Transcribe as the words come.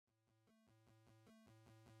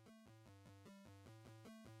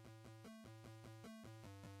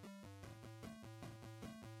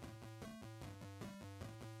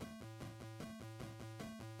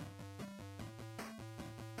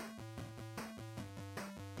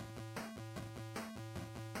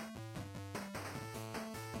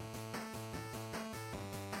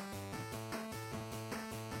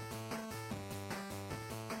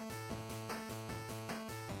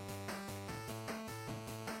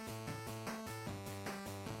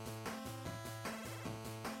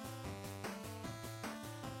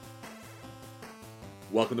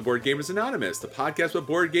Welcome to Board Gamers Anonymous, the podcast with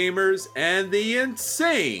board gamers and the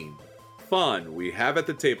insane fun we have at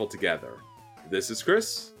the table together. This is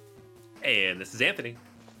Chris. And this is Anthony.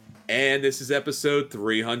 And this is episode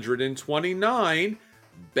 329,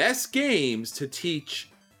 Best Games to Teach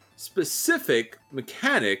Specific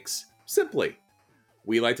Mechanics Simply.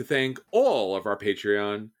 We like to thank all of our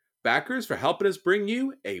Patreon backers for helping us bring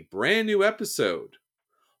you a brand new episode.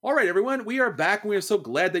 All right, everyone, we are back, and we are so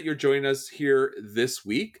glad that you're joining us here this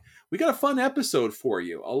week. We got a fun episode for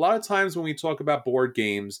you. A lot of times when we talk about board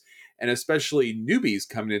games, and especially newbies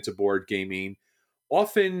coming into board gaming,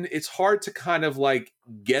 often it's hard to kind of like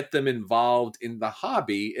get them involved in the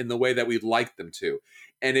hobby in the way that we'd like them to.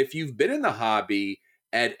 And if you've been in the hobby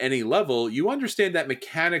at any level, you understand that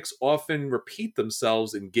mechanics often repeat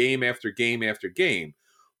themselves in game after game after game.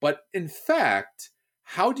 But in fact,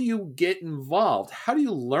 how do you get involved? How do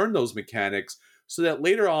you learn those mechanics so that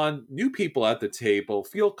later on, new people at the table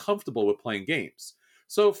feel comfortable with playing games?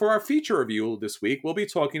 So for our feature review this week, we'll be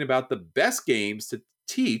talking about the best games to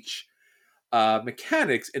teach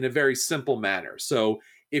mechanics in a very simple manner. So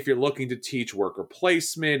if you're looking to teach worker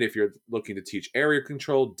placement, if you're looking to teach area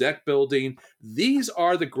control, deck building, these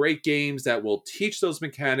are the great games that will teach those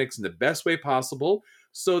mechanics in the best way possible,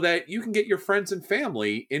 so that you can get your friends and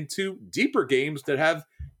family into deeper games that have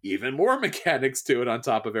even more mechanics to it on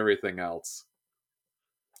top of everything else.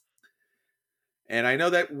 And I know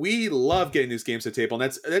that we love getting these games to the table,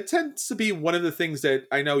 and that tends to be one of the things that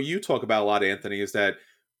I know you talk about a lot, Anthony, is that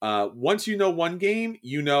once you know one game,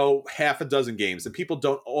 you know half a dozen games, and people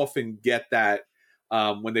don't often get that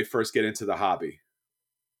when they first get into the hobby.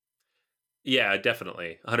 Yeah,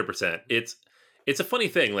 definitely. 100%. It's a funny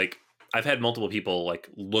thing. Like, I've had multiple people like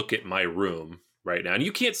look at my room right now, and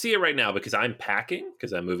you can't see it right now because I'm packing,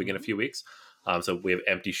 because I'm moving in a few weeks. So we have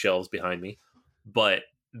empty shelves behind me, but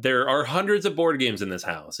there are hundreds of board games in this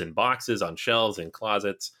house, in boxes, on shelves, in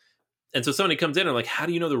closets. And so somebody comes in and like, how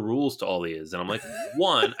do you know the rules to all these? And I'm like,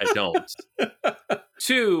 one, I don't.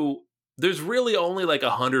 Two, there's really only like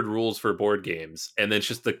 100 rules for board games. And then it's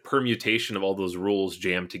just the permutation of all those rules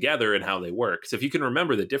jammed together and how they work. So if you can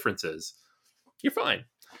remember the differences, you're fine.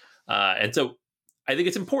 And so I think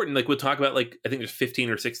it's important, like we'll talk about, like, I think there's 15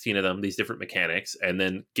 or 16 of them, these different mechanics, and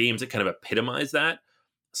then games that kind of epitomize that.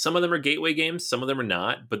 Some of them are gateway games, some of them are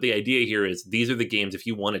not. But the idea here is these are the games, if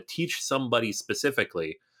you want to teach somebody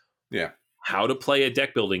specifically how to play a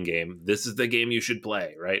deck building game, this is the game you should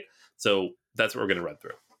play, right? So that's what we're going to run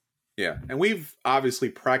through. Yeah, and we've obviously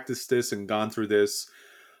practiced this and gone through this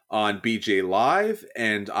on BGA Live,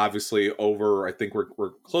 and obviously over, I think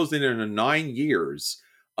we're closing in on 9 years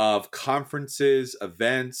of conferences,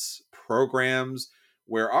 events, programs,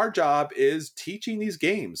 where our job is teaching these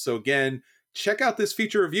games. So again, check out this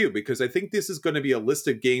feature review, because I think this is going to be a list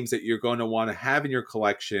of games that you're going to want to have in your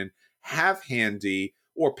collection, have handy,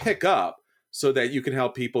 or pick up so that you can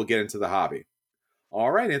help people get into the hobby.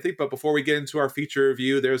 All right, Anthony, but before we get into our feature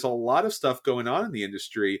review, there's a lot of stuff going on in the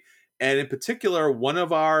industry. And in particular, one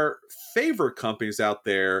of our favorite companies out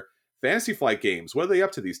there, Fantasy Flight Games. What are they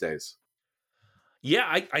up to these days?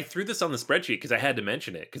 Yeah, I threw this on the spreadsheet because I had to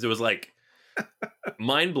mention it, because it was like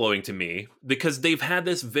mind-blowing to me, because they've had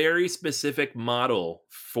this very specific model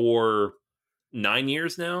for 9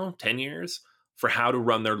 years now, 10 years, for how to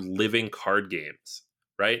run their living card games,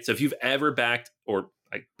 right? So if you've ever backed, or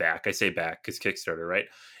I say back because Kickstarter, right?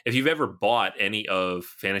 If you've ever bought any of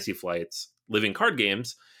Fantasy Flight's living card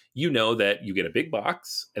games, you know that you get a big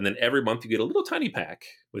box, and then every month you get a little tiny pack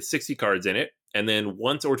with 60 cards in it. And then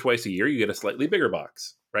once or twice a year, you get a slightly bigger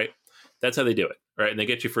box, right? That's how they do it, right? And they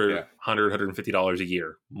get you for $100, $150 a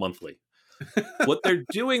year, monthly. What they're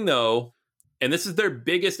doing, though, and this is their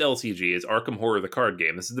biggest LCG, is Arkham Horror, the card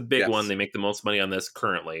game. This is the big one. They make the most money on this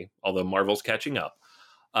currently, although Marvel's catching up,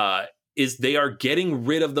 is they are getting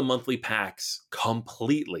rid of the monthly packs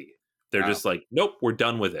completely. They're just like, nope, we're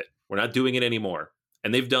done with it. We're not doing it anymore.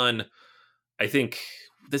 And they've done, I think,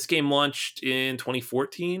 this game launched in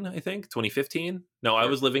 2014, I think, 2015. No, I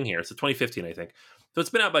was living here. So 2015, I think. So it's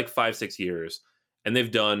been out like 5-6 years, and they've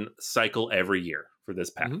done cycle every year for this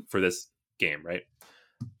pack, for this game, right?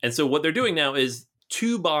 And so what they're doing now is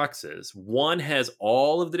 2 boxes. One has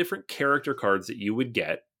all of the different character cards that you would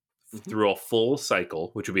get through a full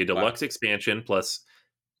cycle, which would be a deluxe expansion plus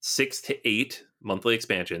 6 to 8 monthly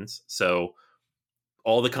expansions. So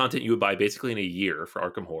all the content you would buy basically in a year for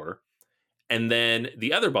Arkham Horror. And then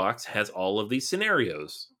the other box has all of these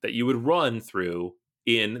scenarios that you would run through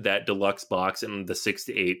in that deluxe box and the 6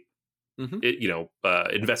 to 8,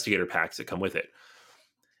 investigator packs that come with it.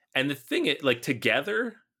 And the thing, like,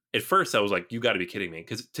 together, at first I was like, you got to be kidding me,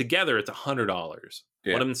 because together it's $100.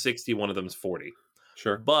 One of them's 60, one of them's 40.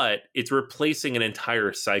 Sure. but it's replacing an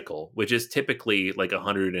entire cycle, which is typically like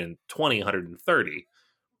 120, 130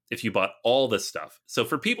 if you bought all this stuff. So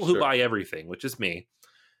for people who Sure. buy everything, which is me,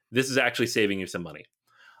 this is actually saving you some money.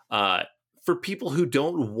 Uh, for people who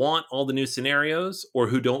don't want all the new scenarios or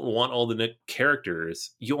who don't want all the new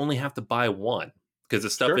characters, you only have to buy one because the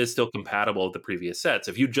stuff Sure. is still compatible with the previous sets.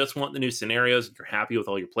 If you just want the new scenarios and you're happy with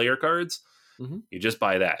all your player cards, Mm-hmm. you just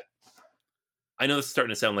buy that. I know this is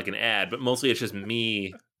starting to sound like an ad, but mostly it's just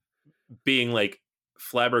me being like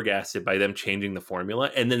flabbergasted by them changing the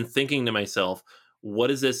formula and then thinking to myself, what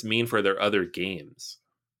does this mean for their other games?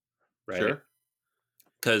 Right? Sure.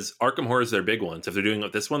 Because Arkham Horror is their big one. So if they're doing it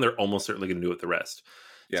with this one, they're almost certainly going to do it with the rest.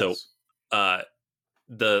 So Yes.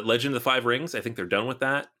 the Legend of the Five Rings, I think they're done with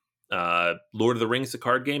that. Lord of the Rings, the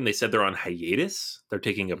card game, they said they're on hiatus. They're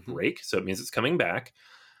taking a Mm-hmm. break, so it means it's coming back.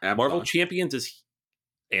 Amazon. Marvel Champions is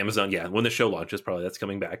Amazon. Yeah, when the show launches, probably that's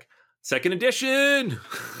coming back. Second edition.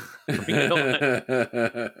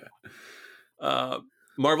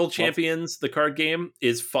 Marvel Champions, the card game,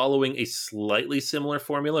 is following a slightly similar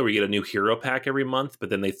formula where you get a new hero pack every month, but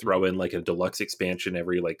then they throw in like a deluxe expansion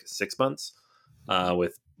every like 6 months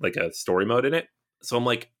with like a story mode in it. So I'm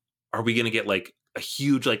like, are we going to get like a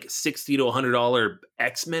huge like $60 to $100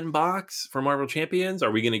 X-Men box for Marvel Champions?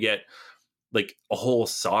 Are we going to get like a whole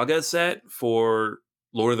saga set for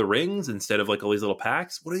Lord of the Rings instead of like all these little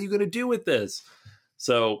packs? What are you going to do with this?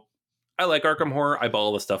 So I like Arkham Horror. I bought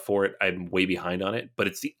all the stuff for it. I'm way behind on it, but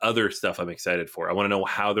it's the other stuff I'm excited for. I want to know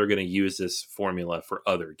how they're going to use this formula for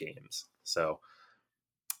other games. So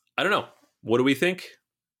I don't know. What do we think?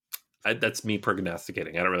 That's me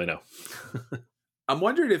prognosticating. I don't really know. I'm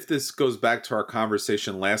wondering if this goes back to our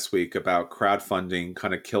conversation last week about crowdfunding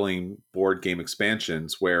kind of killing board game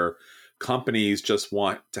expansions, where companies just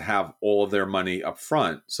want to have all of their money up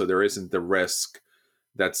front, so there isn't the risk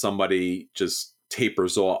that somebody just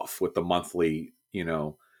tapers off with the monthly,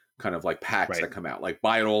 kind of like packs Right. that come out. Like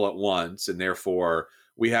buy it all at once, and therefore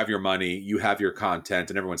we have your money, you have your content,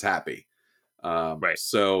 and everyone's happy. Right.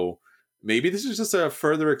 So maybe this is just a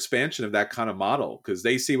further expansion of that kind of model, because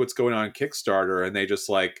they see what's going on in Kickstarter and they just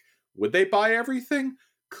like, would they buy everything?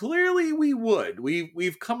 Clearly we would.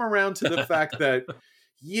 We've come around to the fact that,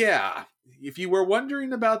 yeah, if you were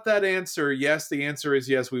wondering about that answer, yes, the answer is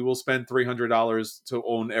yes, we will spend $300 to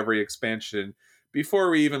own every expansion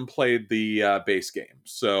before we even played the base game.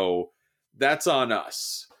 So that's on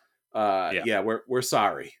us. Yeah, we're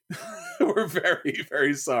sorry. We're very,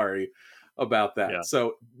 very sorry about that. Yeah.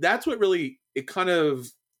 So that's what really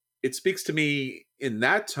it speaks to me in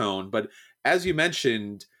that tone. But as you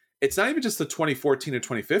mentioned, it's not even just the 2014 to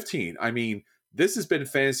 2015. I mean, this has been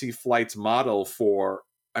Fantasy Flight's model for,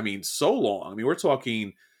 so long. I mean, we're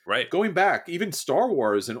talking going back, even Star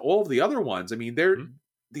Wars and all of the other ones. I mean,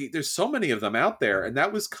 there's so many of them out there. And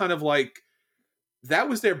that was kind of like, that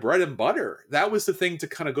was their bread and butter. That was the thing to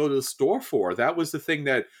kind of go to the store for. That was the thing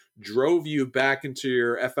that drove you back into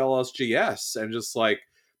your FLSGS. And just like,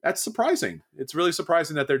 that's surprising. It's really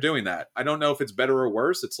surprising that they're doing that. I don't know if it's better or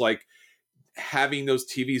worse. It's like having those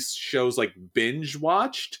TV shows like binge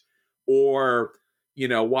watched, or,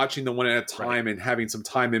 watching them one at a time and having some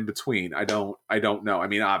time in between. I don't know. I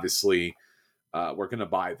mean, obviously, we're going to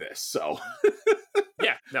buy this. So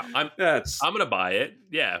yeah, no, I'm going to buy it.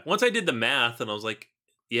 Yeah. Once I did the math and I was like,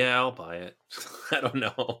 yeah, I'll buy it. I don't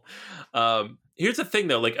know. Here's the thing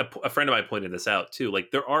though, like a friend of mine pointed this out too. Like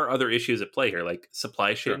there are other issues at play here, like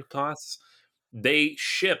supply chain costs. They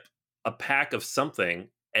ship a pack of something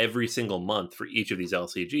every single month for each of these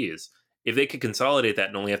LCGs. If they could consolidate that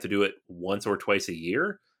and only have to do it once or twice a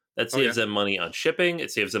year, that saves them money on shipping.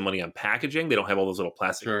 It saves them money on packaging. They don't have all those little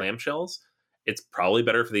plastic clamshells. It's probably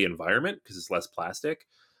better for the environment because it's less plastic.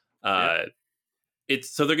 So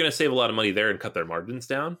they're going to save a lot of money there and cut their margins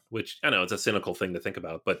down, which I know it's a cynical thing to think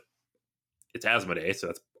about, but it's Asmodee, so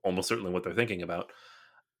that's almost certainly what they're thinking about.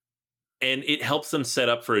 And it helps them set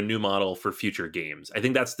up for a new model for future games. I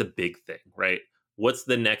think that's the big thing, right? What's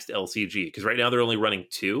the next LCG? Because right now they're only running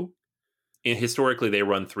 2. And historically, they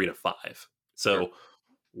run 3 to 5. So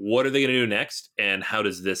what are they going to do next? And how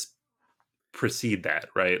does this precede that,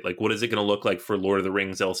 right? Like, what is it going to look like for Lord of the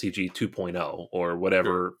Rings LCG 2.0 or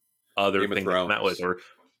whatever other thing they come out with? Or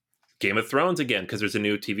Game of Thrones again, because there's a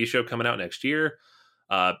new TV show coming out next year.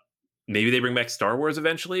 Maybe they bring back Star Wars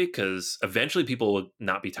eventually, because eventually people will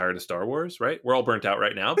not be tired of Star Wars, right? We're all burnt out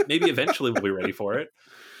right now. But maybe eventually we'll be ready for it.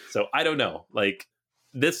 So I don't know. Like,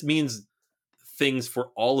 this means things for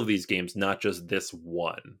all of these games, not just this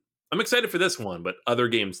one. I'm excited for this one, but other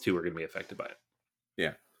games too are going to be affected by it.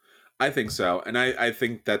 Yeah, I think so. And I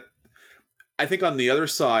think on the other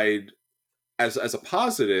side, as a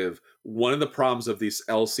positive, one of the problems of this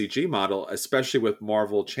LCG model, especially with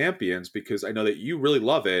Marvel Champions, because I know that you really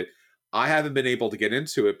love it. I haven't been able to get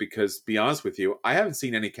into it because, to be honest with you, I haven't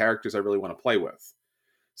seen any characters I really want to play with.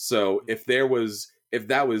 So if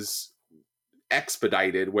that was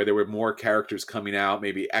expedited, where there were more characters coming out,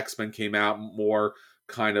 maybe X-Men came out, more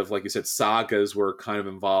kind of like you said, sagas were kind of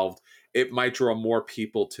involved, it might draw more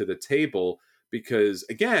people to the table. Because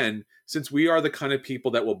again, since we are the kind of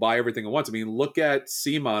people that will buy everything at once, I mean, look at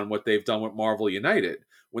Simon, what they've done with Marvel United.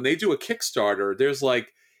 When they do a Kickstarter, there's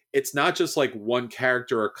like, it's not just like one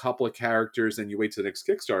character or a couple of characters and you wait to the next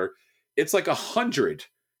Kickstarter. It's like 100 It's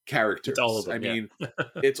all characters. of them. I Yeah. mean,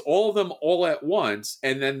 it's all of them all at once.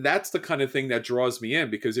 And then that's the kind of thing that draws me in,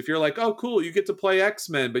 because if you're like, oh, cool, you get to play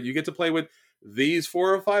X-Men, but you get to play with these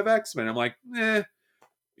 4 or 5 X-Men. I'm like,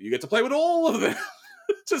 you get to play with all of them.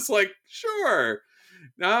 Just like, sure.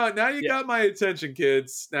 Now you got my attention,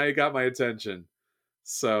 kids. Now you got my attention.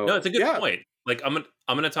 So No, it's a good point. Like I'm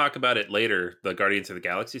gonna talk about it later. The Guardians of the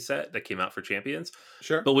Galaxy set that came out for Champions.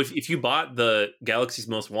 Sure. But if you bought the Galaxy's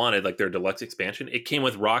Most Wanted, like their deluxe expansion, it came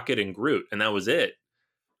with Rocket and Groot, and that was it.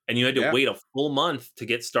 And you had to wait a full month to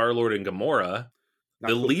get Star-Lord and Gamora,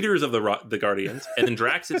 the leaders of the Guardians, and then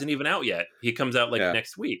Drax isn't even out yet. He comes out like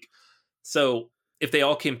next week. So if they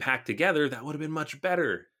all came packed together, that would have been much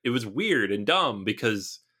better. It was weird and dumb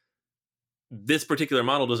because this particular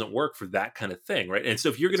model doesn't work for that kind of thing, right? And so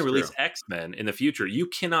if you're going to release X-Men in the future, you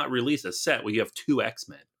cannot release a set where you have 2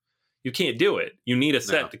 X-Men. You can't do it. You need a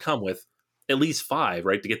set to come with at least 5,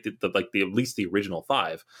 right? To get the at least the original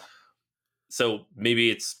 5. So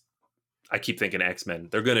maybe I keep thinking X-Men.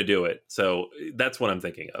 They're going to do it. So that's what I'm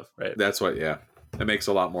thinking of, right? That's what, that makes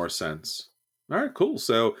a lot more sense. All right, cool.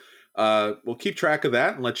 So we'll keep track of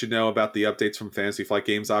that and let you know about the updates from Fantasy Flight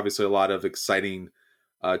Games. Obviously, a lot of exciting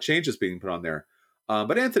changes being put on there.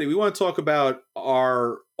 But Anthony, we want to talk about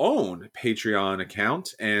our own Patreon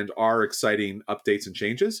account and our exciting updates and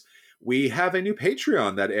changes. We have a new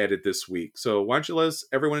Patreon that added this week. So why don't you let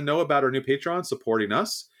everyone know about our new Patreon supporting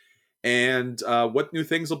us and what new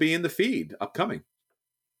things will be in the feed upcoming.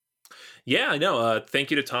 Yeah, I know.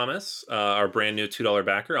 Thank you to Thomas, our brand new $2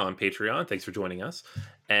 backer on Patreon. Thanks for joining us.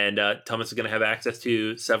 And Thomas is going to have access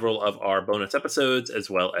to several of our bonus episodes, as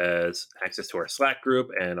well as access to our Slack group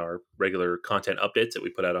and our regular content updates that we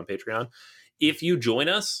put out on Patreon. If you join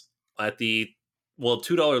us at the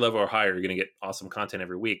 $2 level or higher, you're going to get awesome content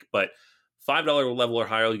every week. But $5 level or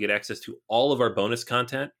higher, you get access to all of our bonus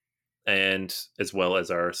content, and as well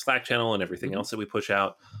as our Slack channel and everything else that we push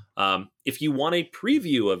out. If you want a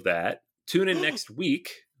preview of that, tune in next week.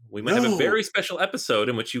 We might have a very special episode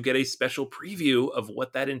in which you get a special preview of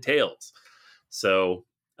what that entails. So,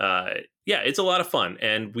 it's a lot of fun.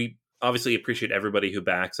 And we obviously appreciate everybody who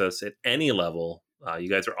backs us at any level. You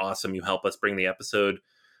guys are awesome. You help us bring the episode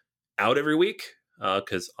out every week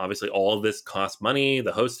because obviously all of this costs money,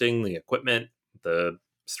 the hosting, the equipment, the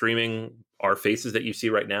streaming, our faces that you see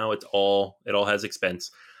right now. It all has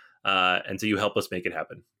expense. And so you help us make it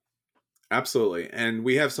happen. Absolutely. And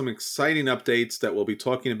we have some exciting updates that we'll be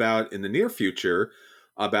talking about in the near future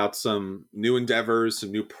about some new endeavors,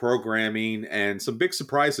 some new programming, and some big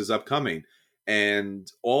surprises upcoming. And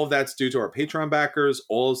all of that's due to our Patreon backers.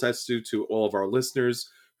 All of that's due to all of our listeners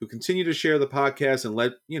who continue to share the podcast and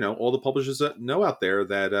let, all the publishers know out there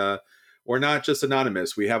that we're not just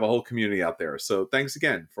anonymous. We have a whole community out there. So thanks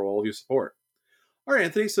again for all of your support. All right,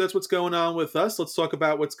 Anthony, so that's what's going on with us. Let's talk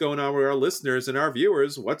about what's going on with our listeners and our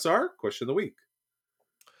viewers. What's our question of the week?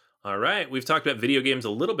 All right. We've talked about video games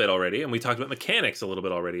a little bit already, and we talked about mechanics a little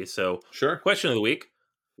bit already. So, sure. Question of the week.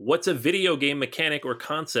 What's a video game mechanic or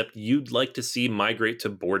concept you'd like to see migrate to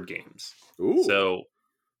board games? Ooh. So,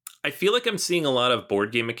 I feel like I'm seeing a lot of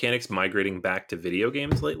board game mechanics migrating back to video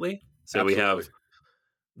games lately. So, Absolutely. We have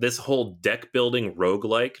this whole deck building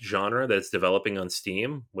roguelike genre that's developing on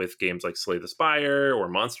Steam with games like Slay the Spire or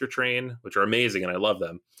Monster Train, which are amazing and I love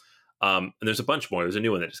them. And there's a bunch more. There's a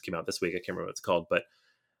new one that just came out this week. I can't remember what it's called. But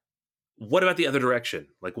what about the other direction?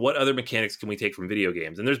 Like, what other mechanics can we take from video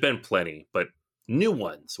games? And there's been plenty, but new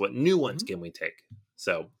ones. What new ones can we take?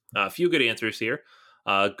 So a few good answers here.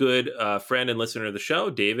 Good friend and listener of the show,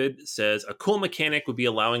 David, says a cool mechanic would be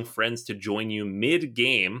allowing friends to join you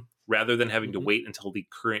mid-game rather than having to wait until the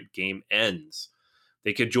current game ends.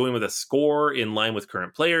 They could join with a score in line with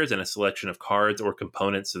current players and a selection of cards or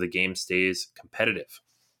components so the game stays competitive.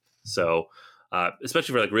 So,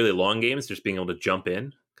 especially for like really long games, just being able to jump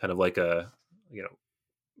in, kind of like an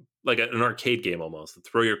arcade game almost.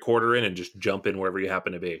 Throw your quarter in and just jump in wherever you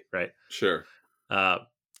happen to be, right? Sure.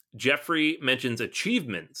 Jeffrey mentions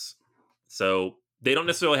achievements. So They don't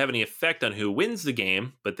necessarily have any effect on who wins the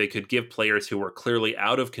game, but they could give players who are clearly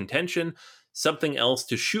out of contention something else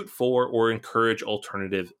to shoot for or encourage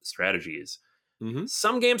alternative strategies. Mm-hmm.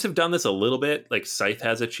 Some games have done this a little bit, like Scythe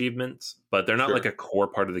has achievements, but they're not like a core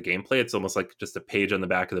part of the gameplay. It's almost like just a page on the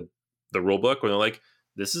back of the rule book where they're like,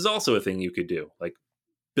 this is also a thing you could do. Like,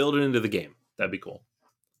 build it into the game. That'd be cool.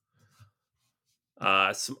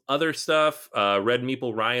 Some other stuff. Red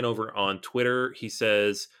Meeple Ryan over on Twitter, he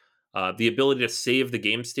says the ability to save the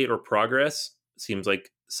game state or progress seems like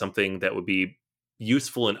something that would be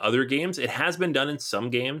useful in other games. It has been done in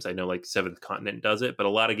some games. I know like Seventh Continent does it, but a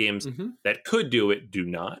lot of games that could do it do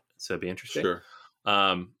not. So it'd be interesting. Sure.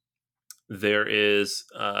 There is,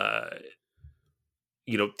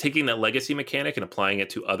 taking that legacy mechanic and applying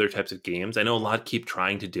it to other types of games. I know a lot keep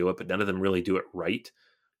trying to do it, but none of them really do it right.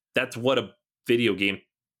 That's what a video game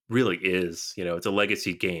really is. It's a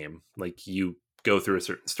legacy game. Like, you go through a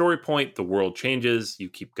certain story point, the world changes, you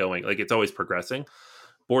keep going. Like, it's always progressing.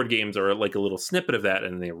 Board games are like a little snippet of that,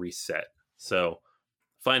 and then they reset. So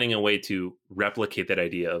finding a way to replicate that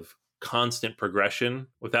idea of constant progression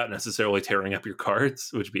without necessarily tearing up your cards,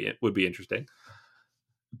 which would be interesting.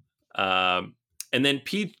 And then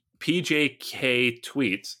PJK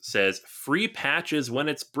tweets, says, free patches when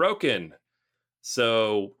it's broken.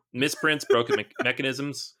 So misprints, broken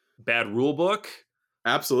mechanisms, bad rule book.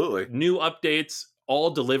 Absolutely. New updates, all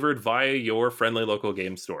delivered via your friendly local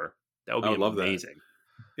game store. That would be amazing.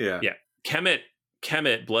 Yeah.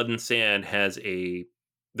 Kemet Blood and Sand has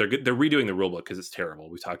they're redoing the rulebook because it's terrible.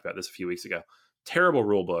 We talked about this a few weeks ago. Terrible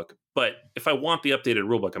rulebook. But if I want the updated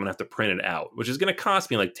rulebook, I'm gonna have to print it out, which is gonna cost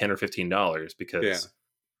me like $10 or $15 because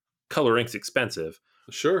color ink's expensive.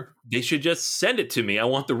 Sure. They should just send it to me. I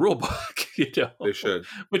want the rulebook. They should.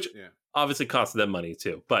 Which obviously costs them money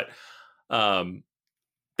too. But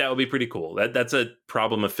that would be pretty cool. That's a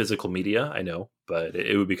problem of physical media, I know, but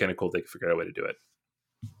it would be kind of cool if they could figure out a way to do it.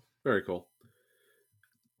 Very cool.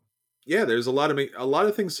 Yeah, there's a lot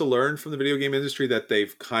of things to learn from the video game industry that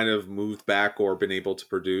they've kind of moved back or been able to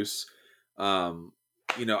produce. I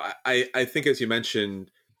think, as you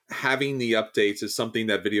mentioned, having the updates is something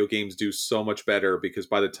that video games do so much better, because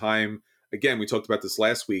by the time, again, we talked about this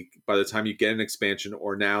last week, by the time you get an expansion,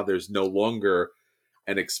 or now there's no longer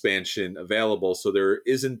an expansion available, so there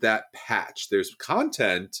isn't that patch. There's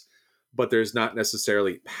content, but there's not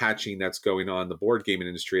necessarily patching that's going on in the board gaming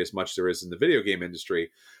industry as much as there is in the video game industry.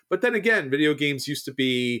 But then again, video games used to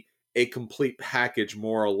be a complete package,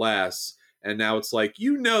 more or less. And now it's like,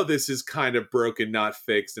 this is kind of broken, not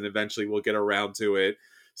fixed, and eventually we'll get around to it.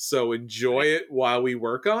 So enjoy it while we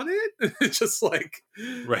work on it. It's just like,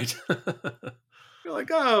 right. You're like,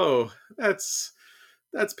 oh, that's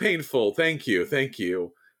painful. Thank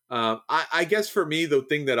you. I guess for me, the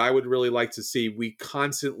thing that I would really like to see, we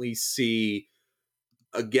constantly see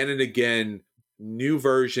again and again new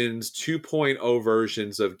versions, 2.0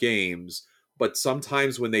 versions of games. But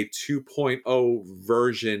sometimes when they 2.0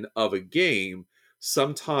 version of a game,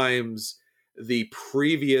 sometimes the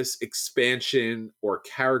previous expansion or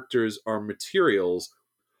characters or materials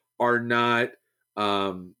are not,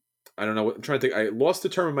 I don't know what I'm trying to think. I lost the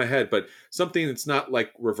term in my head, but something that's not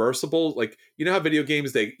like reversible. Like, how video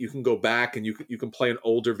games, you can go back and you can play an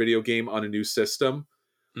older video game on a new system.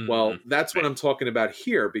 Mm-hmm. Well, that's what I'm talking about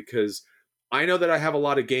here, because I know that I have a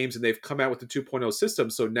lot of games and they've come out with the 2.0 system.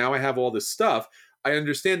 So now I have all this stuff. I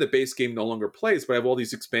understand the base game no longer plays, but I have all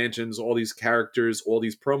these expansions, all these characters, all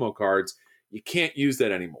these promo cards. You can't use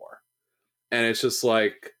that anymore. And it's just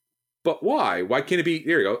like, but why? Why can't it be,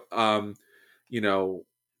 here you go.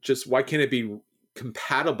 Just why can't it be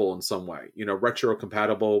compatible in some way? Retro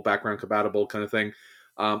compatible, background compatible kind of thing.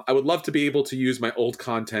 I would love to be able to use my old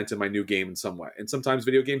content in my new game in some way. And sometimes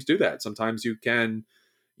video games do that. Sometimes you can,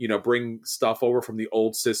 bring stuff over from the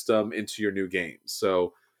old system into your new game.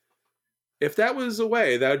 So if that was a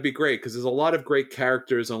way, that would be great, because there's a lot of great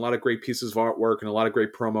characters and a lot of great pieces of artwork and a lot of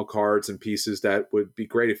great promo cards and pieces that would be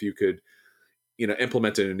great if you could,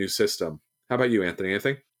 implement it in a new system. How about you, Anthony?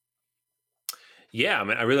 Anything? Yeah, I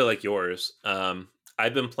mean, I really like yours.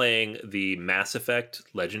 I've been playing the Mass Effect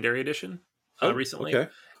Legendary Edition recently. Okay.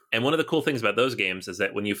 And one of the cool things about those games is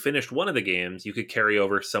that when you finished one of the games, you could carry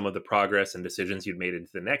over some of the progress and decisions you'd made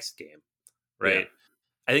into the next game, right? Yeah.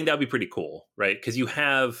 I think that would be pretty cool, right? Because you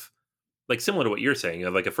have, like, similar to what you're saying, you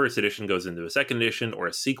have like a first edition goes into a second edition or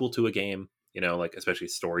a sequel to a game, like especially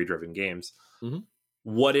story-driven games. Mm-hmm.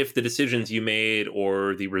 What if the decisions you made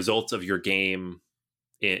or the results of your game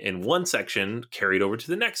in one section carried over to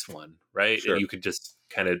the next one, right? Sure. And you could just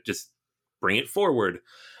kind of just bring it forward.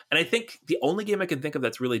 And I think the only game I can think of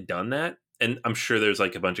that's really done that, and I'm sure there's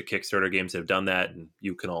like a bunch of Kickstarter games that have done that, and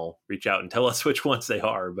you can all reach out and tell us which ones they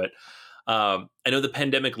are. But I know the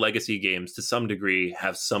Pandemic Legacy games to some degree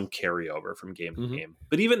have some carryover from game to Mhm. game,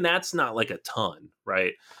 but even that's not like a ton,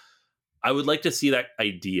 right? I would like to see that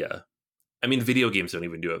idea. I mean, video games don't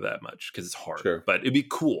even do it that much because it's hard, Sure. but it'd be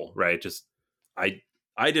cool, right? Just I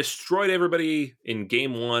I destroyed everybody in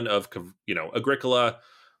game one of Agricola.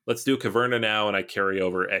 Let's do Caverna now, and I carry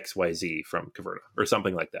over XYZ from Caverna or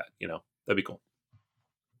something like that. That'd be cool.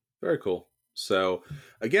 Very cool. So,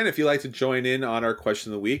 again, if you'd like to join in on our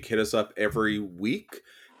question of the week, hit us up every week.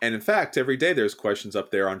 And in fact, every day there's questions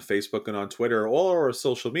up there on Facebook and on Twitter, all our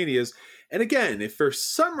social medias. And again, if for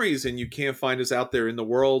some reason you can't find us out there in the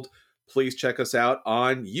world, please check us out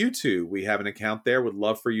on YouTube. We have an account there. Would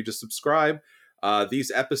love for you to subscribe.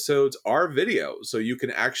 These episodes are video, so you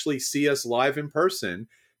can actually see us live in person,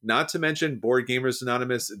 not to mention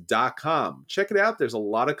BoardGamersAnonymous.com. Check it out. There's a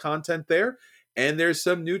lot of content there. And there's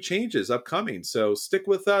some new changes upcoming. So stick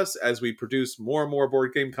with us as we produce more and more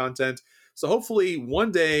board game content. So hopefully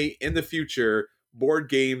one day in the future, board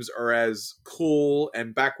games are as cool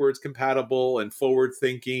and backwards compatible and forward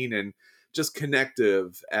thinking and just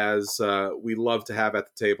connective as we love to have at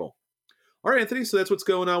the table. All right, Anthony, so that's what's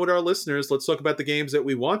going on with our listeners. Let's talk about the games that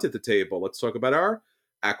we want at the table. Let's talk about our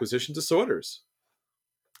acquisition disorders.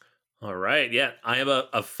 All right. Yeah. I have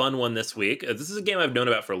a fun one this week. This is a game I've known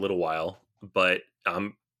about for a little while, but I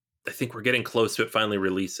think we're getting close to it finally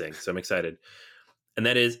releasing. So I'm excited. And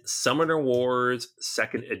that is Summoner Wars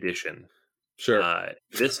 2nd Edition. Sure.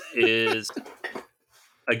 This is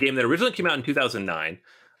a game that originally came out in 2009.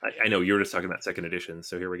 I know you were just talking about 2nd Edition,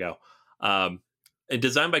 so here we go. And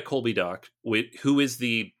designed by Colby Dock, who is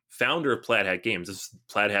the founder of Plaid Hat Games. This is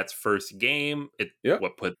Plaid Hat's first game.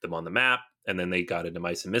 What put them on the map. And then they got into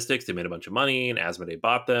Mice and Mystics. They made a bunch of money, and Asmodee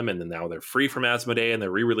bought them. And then now they're free from Asmodee, and they're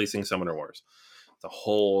re-releasing Summoner Wars. It's a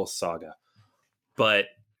whole saga. But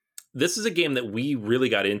this is a game that we really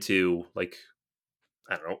got into, like,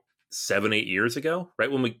 I don't know, 7-8 years ago,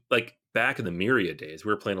 right? When we, like, back in the Myriad days,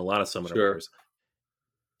 we were playing a lot of Summoner Wars.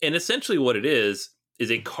 And essentially what it is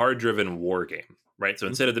a card-driven war game, right? So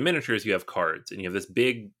instead of the miniatures, you have cards, and you have this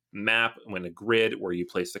big map when a grid where you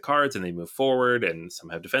place the cards and they move forward, and some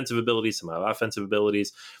have defensive abilities, some have offensive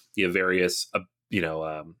abilities. You have various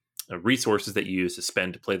resources that you use to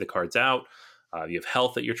spend to play the cards out. You have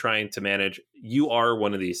health that you're trying to manage. You are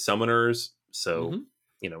one of these summoners, so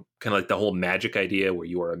kind of like the whole magic idea where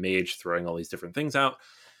you are a mage throwing all these different things out,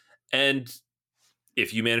 and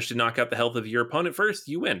if you manage to knock out the health of your opponent first,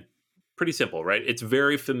 you win. Pretty simple, right? It's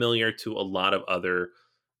very familiar to a lot of other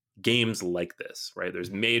games like this, right?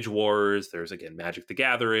 There's Mage Wars, there's, again, Magic the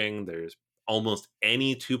Gathering, there's almost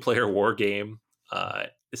any 2-player war game,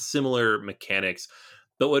 similar mechanics.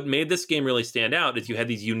 But what made this game really stand out is you had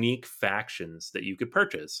these unique factions that you could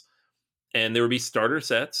purchase. And there would be starter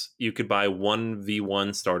sets. You could buy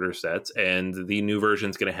 1v1 starter sets, and the new version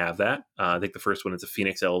is going to have that. I think the first one is the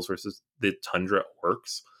Phoenix Elves versus the Tundra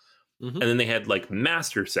Orcs. And then they had like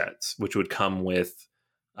master sets, which would come with,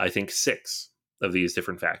 I think, 6 of these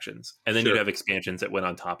different factions. And then you'd have expansions that went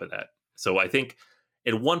on top of that. So I think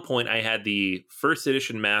at one point I had the 1st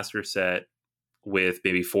edition master set with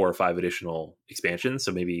maybe 4 or 5 additional expansions.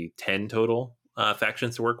 So maybe 10 total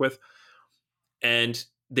factions to work with. And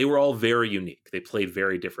they were all very unique. They played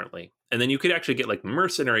very differently. And then you could actually get like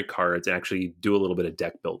mercenary cards and actually do a little bit of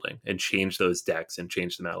deck building and change those decks and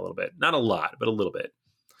change them out a little bit. Not a lot, but a little bit.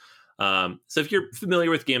 So if you're familiar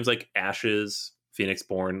with games like Ashes,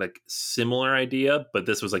 Phoenixborn, like similar idea, but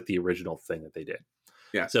this was like the original thing that they did.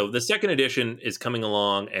 Yeah. So the 2nd edition is coming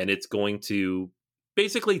along, and it's going to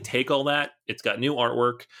basically take all that. It's got new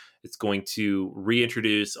artwork. It's going to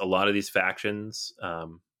reintroduce a lot of these factions,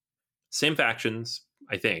 same factions,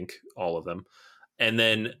 I think, all of them, and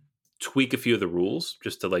then tweak a few of the rules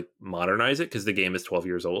just to like modernize it because the game is 12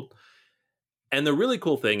 years old. And the really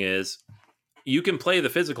cool thing is, you can play the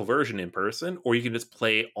physical version in person, or you can just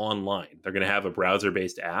play online. They're going to have a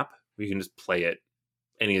browser-based app where you can just play it,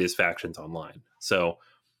 any of these factions online. So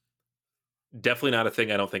definitely not a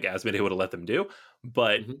thing I don't think Asmodee would have let them do.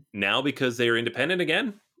 But now, because they are independent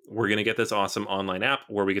again, we're going to get this awesome online app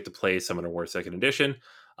where we get to play Summoner Wars 2nd Edition.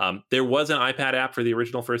 There was an iPad app for the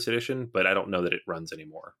original 1st edition, but I don't know that it runs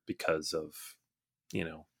anymore because of,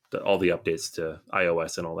 all the updates to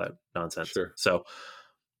iOS and all that nonsense. So,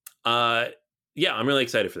 yeah, I'm really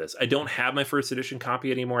excited for this. I don't have my 1st edition copy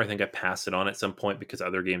anymore. I think I passed it on at some point because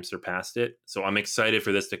other games surpassed it. So I'm excited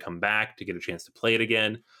for this to come back, to get a chance to play it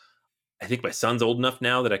again. I think my son's old enough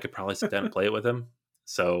now that I could probably sit down and play it with him.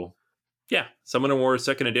 So yeah, Summoner Wars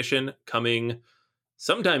 2nd edition coming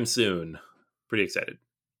sometime soon. Pretty excited.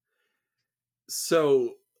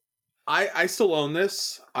 So I still own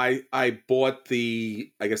this. I bought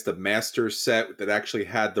the, I guess, the master set that actually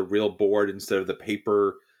had the real board instead of the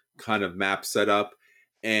paper kind of map setup.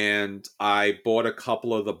 And I bought a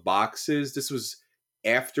couple of the boxes. This was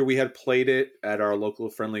after we had played it at our local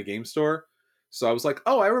friendly game store. So I was like,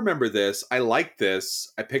 oh, I remember this. I like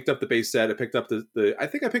this. I picked up the base set. I picked up the I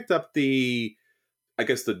think I picked up the, I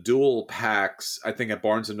guess, the dual packs, I think, at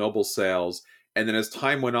Barnes and Noble sales. And then as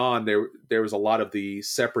time went on, there was a lot of the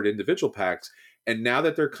separate individual packs. And now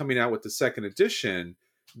that they're coming out with the second edition,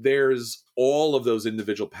 there's all of those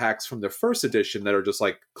individual packs from the first edition that are just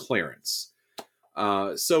like clearance.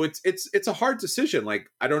 So it's a hard decision. Like,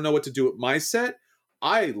 I don't know what to do with my set.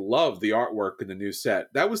 I love the artwork in the new set.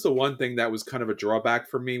 That was the one thing that was kind of a drawback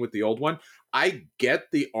for me with the old one. I get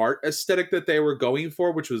the art aesthetic that they were going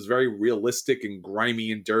for, which was very realistic and grimy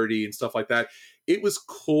and dirty and stuff like that. It was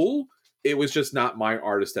cool. It was just not my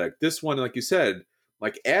art aesthetic. This one, like you said,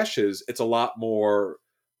 like Ashes, it's a lot more,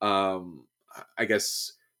 I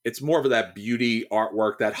guess, it's more of that beauty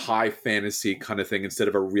artwork, that high fantasy kind of thing, instead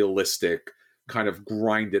of a realistic kind of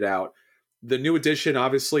grinded out. The new edition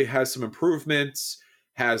obviously has some improvements,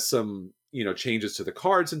 has some, changes to the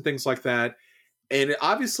cards and things like that. And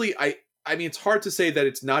obviously, I mean, it's hard to say that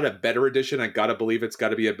it's not a better edition. I gotta believe it's got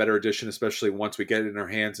to be a better edition, especially once we get it in our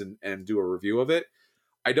hands and do a review of it.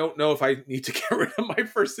 I don't know if I need to get rid of my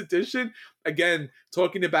first edition. Again,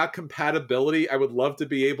 talking about compatibility, I would love to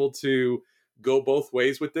be able to go both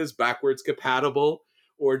ways with this, backwards compatible,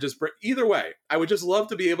 or just either way. I would just love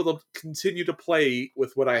to be able to continue to play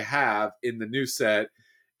with what I have in the new set,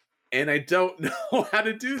 and I don't know how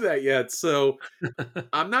to do that yet. So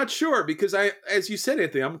I'm not sure, because as you said,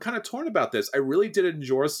 Anthony, I'm kind of torn about this. I really did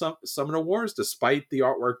enjoy Summoner Wars, despite the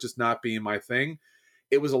artwork just not being my thing.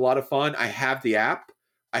 It was a lot of fun. I have the app.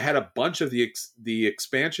 I had a bunch of the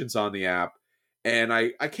expansions on the app, and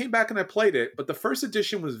I came back and I played it. But the first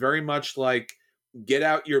edition was very much like, get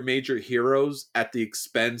out your major heroes at the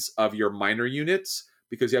expense of your minor units,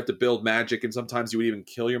 because you have to build magic, and sometimes you would even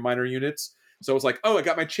kill your minor units. So it was like, oh, I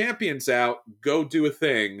got my champions out, go do a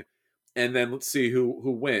thing, and then let's see who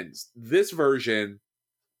wins. This version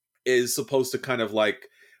is supposed to kind of like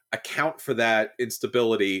account for that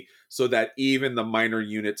instability, so that even the minor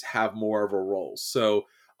units have more of a role. So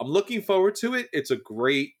I'm looking forward to it. It's a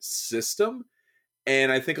great system,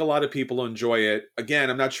 and I think a lot of people enjoy it. Again,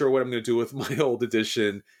 I'm not sure what I'm going to do with my old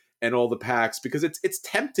edition and all the packs, because it's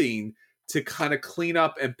tempting to kind of clean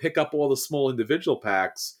up and pick up all the small individual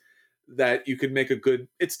packs that you could make a good.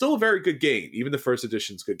 It's still a very good game. Even the first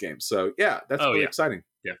edition's a good game. So yeah, that's really exciting.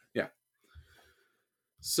 Yeah.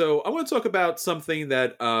 So I want to talk about something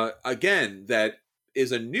that, again, that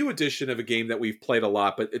is a new edition of a game that we've played a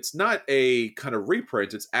lot, but it's not a kind of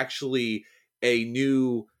reprint. It's actually a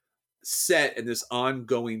new set in this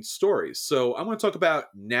ongoing story. So I want to talk about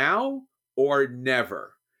Now or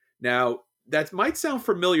Never. Now, that might sound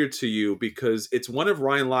familiar to you because it's one of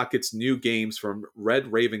Ryan Lockett's new games from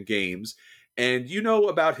Red Raven Games. And you know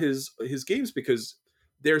about his games because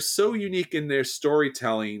they're so unique in their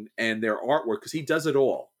storytelling and their artwork, because he does it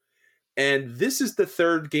all. And this is the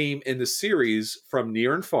third game in the series from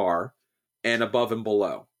Near and Far and Above and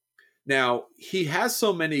Below. Now, he has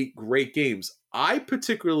so many great games. I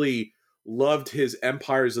particularly loved his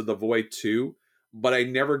Empires of the Void 2, but I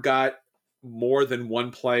never got more than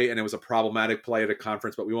one play, and it was a problematic play at a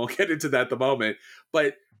conference, but we won't get into that at the moment.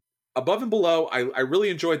 But Above and Below, I really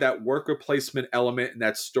enjoyed that worker placement element and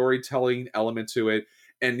that storytelling element to it.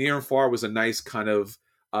 And Near and Far was a nice kind of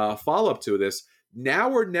follow-up to this. Now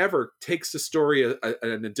or Never takes the story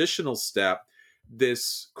an additional step.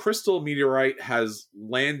 This crystal meteorite has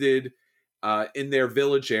landed in their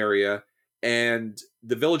village area, and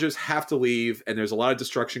the villagers have to leave, and there's a lot of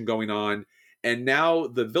destruction going on. And now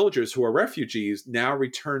the villagers, who are refugees, now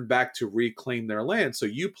return back to reclaim their land. So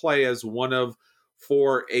you play as one of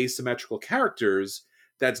 4 asymmetrical characters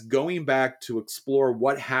that's going back to explore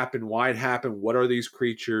what happened, why it happened, what are these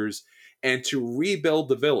creatures, and to rebuild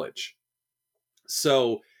the village.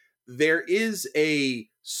 So there is a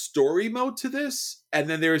story mode to this, and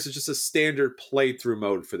then there is just a standard playthrough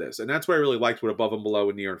mode for this. And that's what I really liked with Above and Below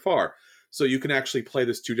and Near and Far. So you can actually play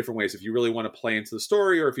this 2 different ways if you really want to play into the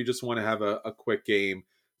story, or if you just want to have a quick game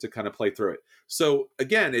to kind of play through it. So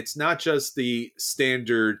again, it's not just the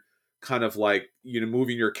standard kind of like,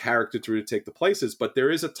 moving your character through to take the places, but there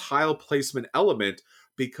is a tile placement element,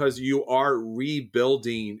 because you are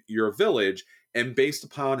rebuilding your village. And based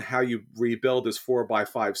upon how you rebuild this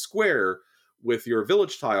 4x5 square with your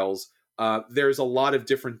village tiles, there's a lot of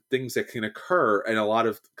different things that can occur, and a lot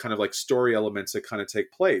of kind of like story elements that kind of take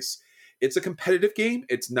place. It's a competitive game.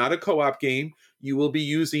 It's not a co-op game. You will be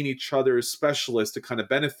using each other's specialists to kind of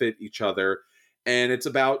benefit each other. And it's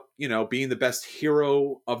about, being the best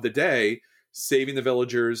hero of the day, saving the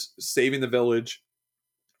villagers, saving the village,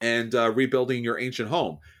 and rebuilding your ancient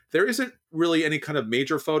home. There isn't really any kind of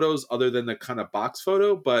major photos other than the kind of box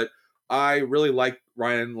photo, but I really like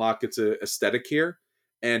Ryan Lockett's aesthetic here,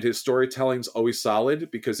 and his storytelling's always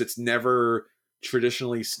solid because it's never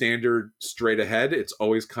traditionally standard straight ahead. It's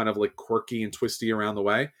always kind of like quirky and twisty around the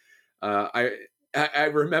way. I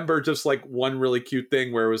remember just like one really cute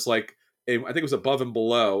thing where it was like, I think it was above and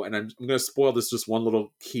below, and I'm going to spoil this just one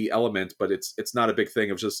little key element, but it's not a big thing.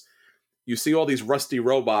 It was just, you see all these rusty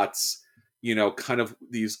robots, kind of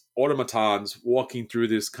these automatons walking through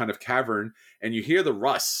this kind of cavern, and you hear the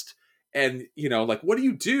rust, and like, what do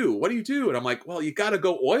you do? What do you do? And I'm like, well, you got to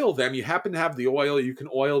go oil them. You happen to have the oil. You can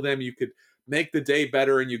oil them. You could make the day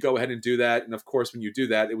better, and you go ahead and do that. And of course, when you do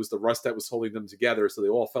that, it was the rust that was holding them together, so they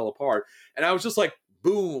all fell apart. And I was just like,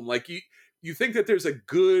 boom, like you think that there's a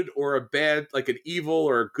good or a bad, like an evil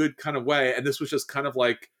or a good kind of way, and this was just kind of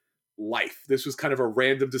like life. This was kind of a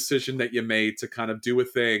random decision that you made to kind of do a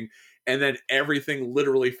thing, and then everything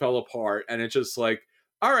literally fell apart, and it's just like,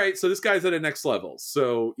 all right, so this guy's at a next level.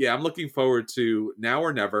 So yeah, I'm looking forward to Now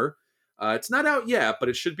or Never. It's not out yet, but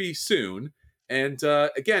it should be soon. And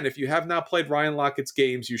again, if you have not played Ryan Lockett's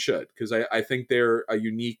games, you should, because I think they're a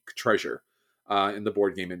unique treasure in the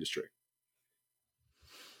board game industry.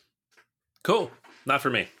 Cool. Not for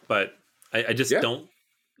me, but I just don't.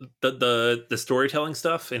 The storytelling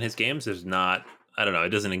stuff in his games is not. I don't know. It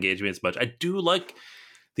doesn't engage me as much. I do like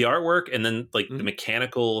the artwork, and then like the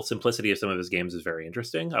mechanical simplicity of some of his games is very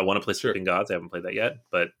interesting. I want to play Sleeping Gods. I haven't played that yet,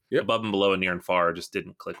 but Above and Below and Near and Far just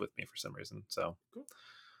didn't click with me for some reason. So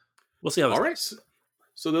we'll see how this goes.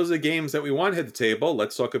 So those are the games that we want to hit the table.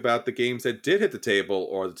 Let's talk about the games that did hit the table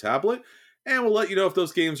or the tablet. And we'll let you know if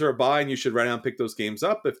those games are a buy and you should run out and pick those games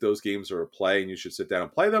up. If those games are a play and you should sit down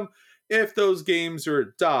and play them. If those games are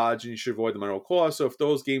a dodge and you should avoid them at all costs. So if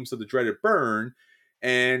those games are the dreaded burn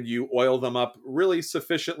and you oil them up really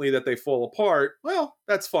sufficiently that they fall apart, well,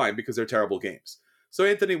 that's fine because they're terrible games. So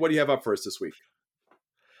Anthony, what do you have up for us this week?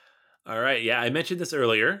 All right. Yeah, I mentioned this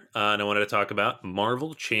earlier, and I wanted to talk about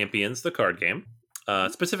Marvel Champions, the card game,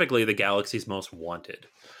 specifically the Galaxy's Most Wanted.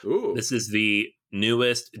 Ooh. This is the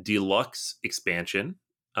newest deluxe expansion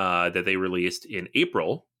that they released in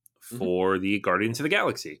April for the Guardians of the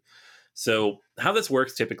Galaxy. So how this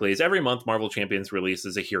works typically is every month Marvel Champions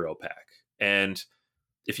releases a hero pack. And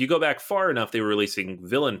if you go back far enough, they were releasing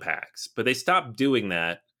villain packs, but they stopped doing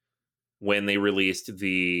that when they released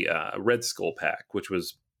the Red Skull pack, which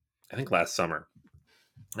was, I think, last summer.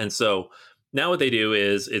 And so now what they do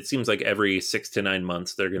is it seems like every 6 to 9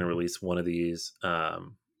 months, they're going to release one of these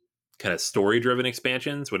kind of story-driven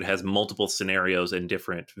expansions, where it has multiple scenarios and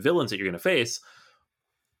different villains that you're going to face,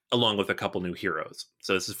 along with a couple new heroes.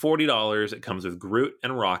 So this is $40. It comes with Groot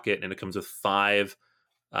and Rocket, and it comes with 5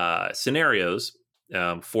 scenarios,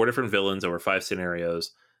 4 different villains over 5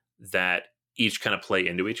 scenarios that each kind of play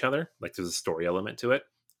into each other. Like there's a story element to it.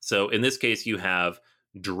 So in this case, you have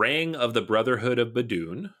Drang of the Brotherhood of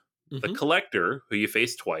Badoon, the Collector, who you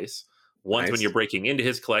face twice. Once when you're breaking into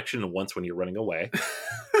his collection, and once when you're running away.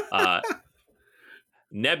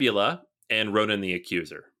 Nebula and Ronan the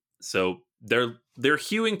Accuser. So they're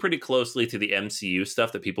hewing pretty closely to the MCU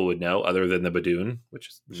stuff that people would know, other than the Badoon, which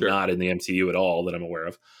is not in the MCU at all that I'm aware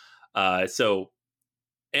of.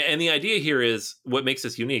 And the idea here is what makes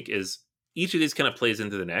this unique is each of these kind of plays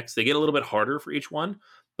into the next. They get a little bit harder for each one,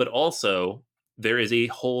 but also there is a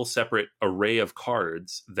whole separate array of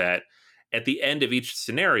cards that at the end of each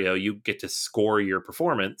scenario, you get to score your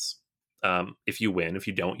performance. If you win, if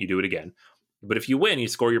you don't, you do it again. But if you win, you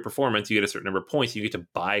score your performance, you get a certain number of points, you get to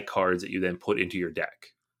buy cards that you then put into your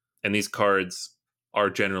deck. And these cards are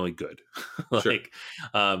generally good.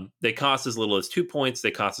 They cost as little as 2 points.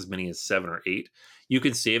 They cost as many as 7 or 8. You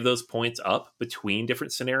can save those points up between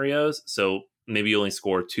different scenarios. So maybe you only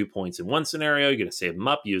score 2 points in one scenario. You're going to save them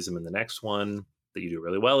up, use them in the next one that you do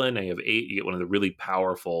really well in. And you have 8, you get one of the really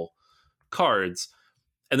powerful cards.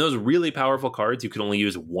 And those really powerful cards you can only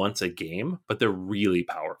use once a game, but they're really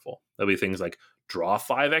powerful. There'll be things like draw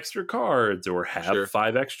 5 extra cards, or have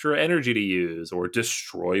 5 extra energy to use, or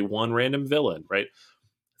destroy 1 random villain, right?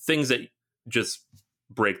 Things that just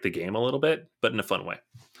break the game a little bit, but in a fun way.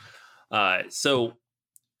 So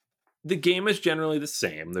the game is generally the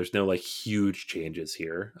same. There's no like huge changes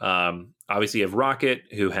here. Obviously you have Rocket,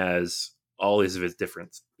 who has all of his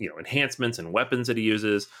different, enhancements and weapons that he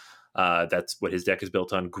uses. That's what his deck is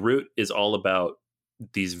built on. Groot is all about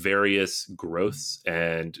these various growths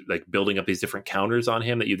and like building up these different counters on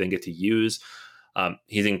him that you then get to use.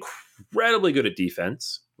 He's incredibly good at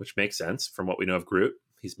defense, which makes sense from what we know of Groot.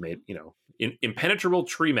 He's made, impenetrable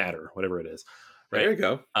tree matter, whatever it is. Right? There you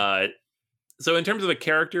go. So in terms of the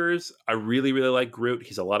characters, I really, really like Groot.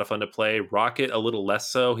 He's a lot of fun to play. Rocket, a little less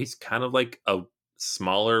so. He's kind of like a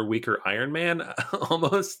smaller, weaker Iron Man,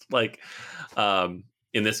 almost like in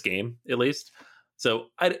this game, at least. So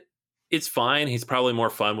it's fine. He's probably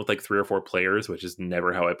more fun with like 3 or 4 players, which is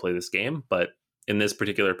never how I play this game. But in this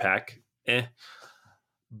particular pack,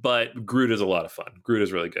 But Groot is a lot of fun. Groot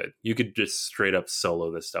is really good. You could just straight up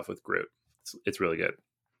solo this stuff with Groot. It's really good.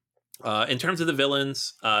 In terms of the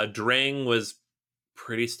villains, Drang was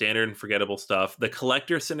pretty standard and forgettable stuff. The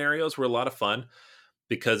collector scenarios were a lot of fun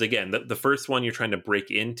because, again, the first one you're trying to break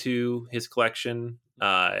into his collection,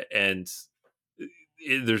 and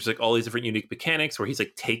there's like all these different unique mechanics where he's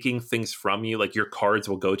like taking things from you. Like your cards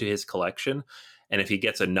will go to his collection, and if he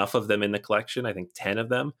gets enough of them in the collection, I think 10 of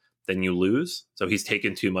them, then you lose. So he's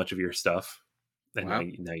taken too much of your stuff, and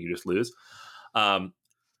now you just lose.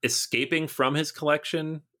 Escaping from his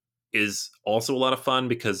collection is also a lot of fun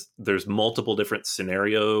because there's multiple different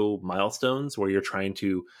scenario milestones where you're trying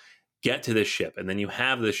to get to this ship, and then you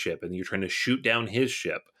have this ship, and you're trying to shoot down his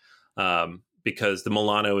ship because the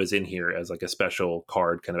Milano is in here as like a special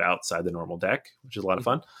card kind of outside the normal deck, which is a lot of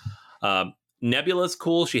fun. Nebula's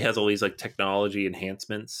cool. She has all these like technology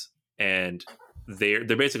enhancements, and they're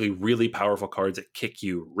basically really powerful cards that kick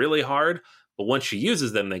you really hard, but once she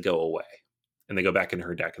uses them, they go away and they go back into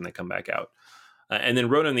her deck and they come back out. And then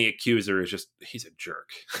Ronan the Accuser is just, he's a jerk.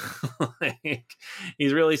 Like,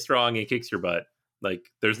 he's really strong. He kicks your butt. Like,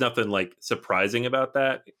 there's nothing like surprising about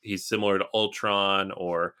that. He's similar to Ultron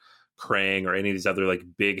or Krang or any of these other like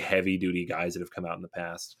big heavy duty guys that have come out in the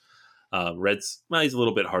past. He's a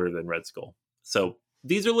little bit harder than Red Skull. So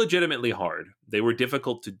these are legitimately hard. They were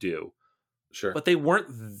difficult to do. Sure. But they weren't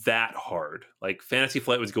that hard. Like Fantasy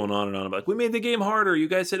Flight was going on and on about like, we made the game harder. You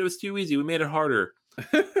guys said it was too easy. We made it harder.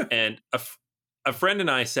 And a friend and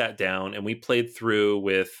I sat down and we played through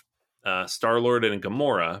with Star-Lord and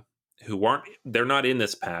Gamora, they're not in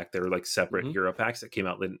this pack. They're like separate hero packs that came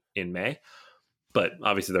out in May. But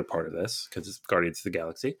obviously they're part of this because it's Guardians of the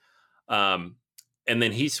Galaxy. And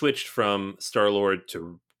then he switched from Star-Lord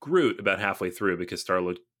to Groot about halfway through because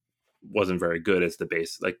Star-Lord wasn't very good as the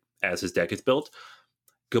base, like as his deck is built.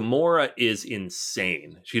 Gamora is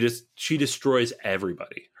insane. She destroys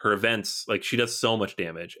everybody. Her events, like she does so much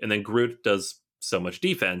damage. And then Groot does so much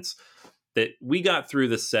defense that we got through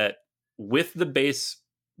the set with the base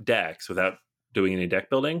decks without doing any deck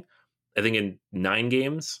building, I think in 9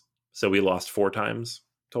 games. So we lost 4 times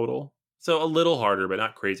total. So a little harder, but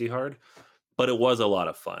not crazy hard. But it was a lot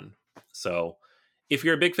of fun. So if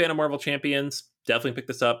you're a big fan of Marvel Champions, definitely pick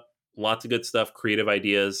this up. Lots of good stuff, creative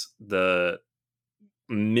ideas. The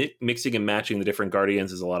mixing and matching the different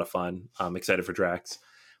Guardians is a lot of fun. I'm excited for Drax.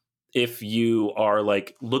 If you are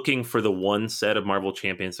like looking for the one set of Marvel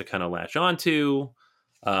Champions to kind of latch onto,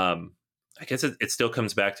 I guess it still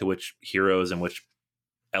comes back to which heroes and which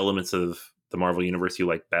elements of the Marvel Universe you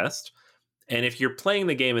like best. And if you're playing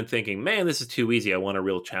the game and thinking, man, this is too easy, I want a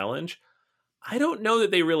real challenge, I don't know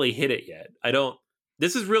that they really hit it yet.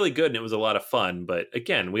 This is really good and it was a lot of fun, but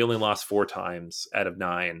again, we only lost 4 times out of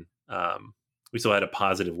 9. We still had a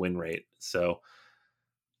positive win rate. So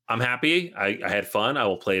I'm happy. I had fun. I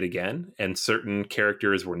will play it again. And certain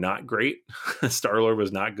characters were not great. Star-Lord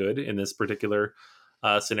was not good in this particular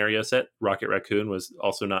scenario set. Rocket Raccoon was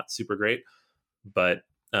also not super great. But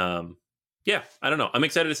yeah, I don't know. I'm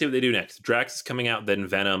excited to see what they do next. Drax is coming out, then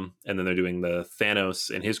Venom, and then they're doing the Thanos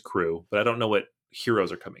and his crew. But I don't know what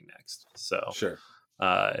heroes are coming next. So sure.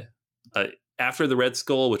 After the Red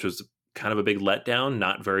Skull, which was kind of a big letdown,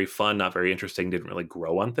 not very fun, not very interesting, didn't really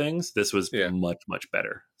grow on things. This was much, much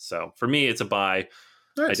better. So for me, it's a buy.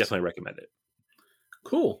 Nice. I definitely recommend it.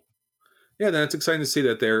 Cool. Yeah, then it's exciting to see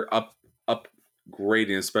that they're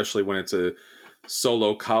upgrading, especially when it's a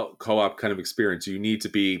solo co-op kind of experience. You need to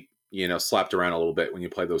be, slapped around a little bit when you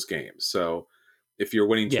play those games. So if you're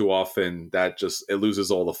winning too often, it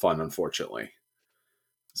loses all the fun, unfortunately.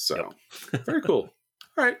 So very cool.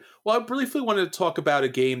 All right. Well, I briefly wanted to talk about a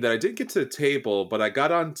game that I didn't get to the table, but I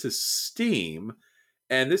got onto Steam,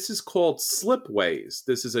 and this is called Slipways.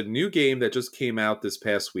 This is a new game that just came out this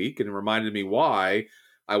past week, and it reminded me why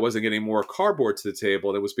I wasn't getting more cardboard to the table,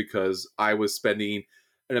 and it was because I was spending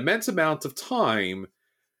an immense amount of time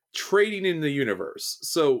trading in the universe.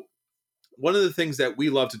 So one of the things that we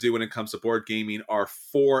love to do when it comes to board gaming are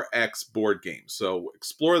 4X board games. So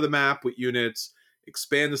explore the map with units,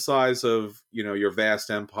 expand the size of your vast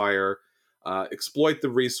empire. exploit the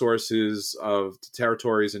resources of the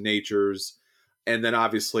territories and natures, and then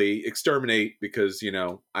obviously exterminate because,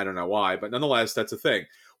 I don't know why, but nonetheless, that's a thing.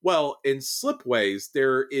 Well, in Slipways,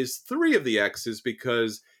 there is 3 of the X's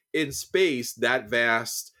because in space that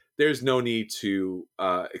vast, there's no need to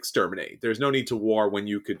exterminate. There's no need to war when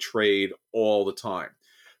you could trade all the time.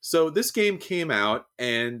 So this game came out,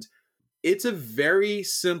 and it's a very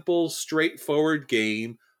simple, straightforward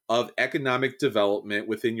game of economic development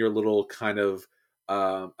within your little kind of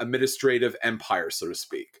administrative empire, so to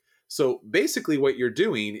speak. So basically, what you're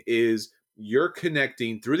doing is you're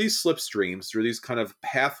connecting through these slipstreams, through these kind of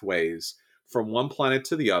pathways from one planet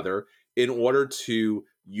to the other in order to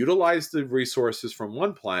utilize the resources from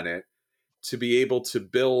one planet to be able to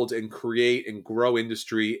build and create and grow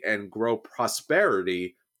industry and grow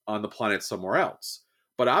prosperity on the planet somewhere else.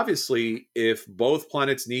 But obviously, if both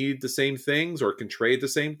planets need the same things or can trade the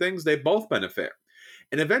same things, they both benefit.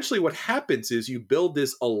 And eventually what happens is you build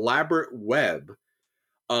this elaborate web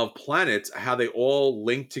of planets, how they all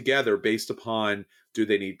link together based upon, do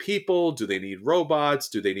they need people? Do they need robots?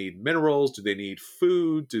 Do they need minerals? Do they need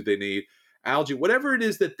food? Do they need algae? Whatever it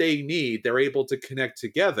is that they need, they're able to connect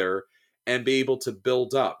together and be able to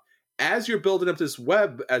build up. As you're building up this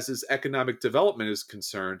web, as this economic development is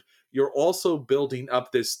concerned, you're also building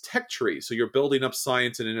up this tech tree. So you're building up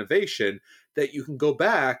science and innovation that you can go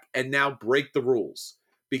back and now break the rules,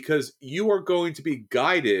 because you are going to be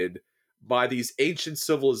guided by these ancient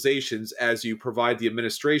civilizations as you provide the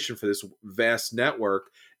administration for this vast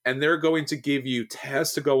network. And they're going to give you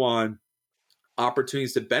tasks to go on,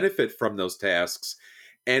 opportunities to benefit from those tasks.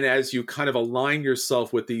 And as you kind of align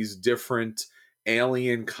yourself with these different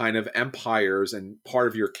alien kind of empires and part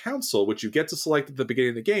of your council, which you get to select at the beginning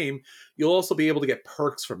of the game, you'll also be able to get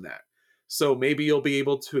perks from that. So maybe you'll be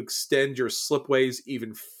able to extend your slipways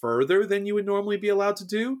even further than you would normally be allowed to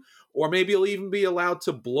do. Or maybe you'll even be allowed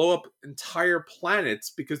to blow up entire planets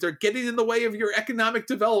because they're getting in the way of your economic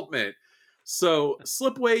development. So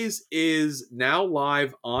Slipways is now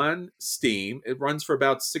live on Steam. It runs for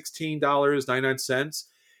about $16.99.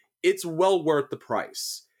 It's well worth the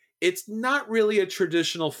price. It's not really a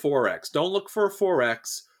traditional 4X. Don't look for a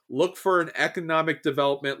 4X. Look for an economic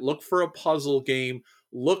development. Look for a puzzle game.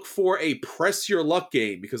 Look for a press your luck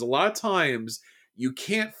game, because a lot of times you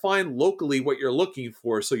can't find locally what you're looking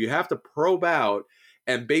for. So you have to probe out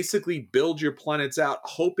and basically build your planets out,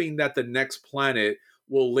 hoping that the next planet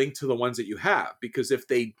will link to the ones that you have. Because if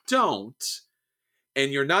they don't,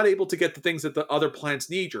 and you're not able to get the things that the other planets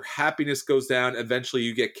need, your happiness goes down. Eventually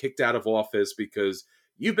you get kicked out of office because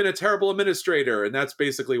you've been a terrible administrator. And that's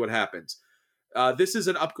basically what happens. This is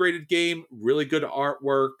an upgraded game, really good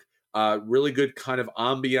artwork, really good kind of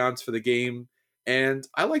ambiance for the game. And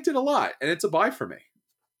I liked it a lot, and it's a buy for me.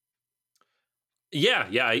 Yeah.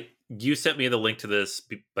 You sent me the link to this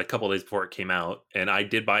a couple of days before it came out, and I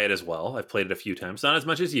did buy it as well. I've played it a few times. Not as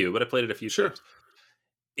much as you, but I played it a few times.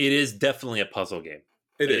 It is definitely a puzzle game.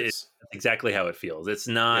 It's exactly how it feels. It's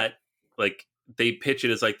not like they pitch it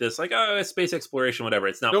as like this, like, oh, it's space exploration, whatever.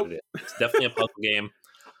 It's not what it is. It's definitely a puzzle game.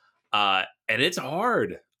 And it's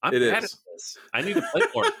hard. I'm bad at this. I need to play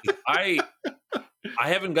more. I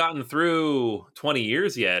haven't gotten through 20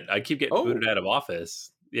 years yet. I keep getting booted out of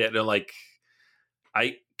office. Yeah,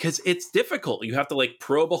 because it's difficult. You have to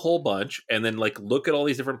probe a whole bunch and then look at all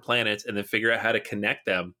these different planets and then figure out how to connect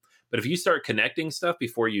them. But if you start connecting stuff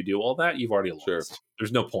before you do all that, you've already lost. Sure.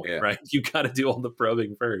 There's no point, right? You got to do all the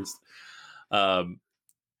probing first.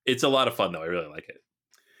 It's a lot of fun, though. I really like it.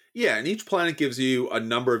 Yeah, and each planet gives you a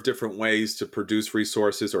number of different ways to produce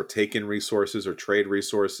resources or take in resources or trade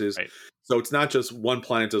resources. Right. So it's not just one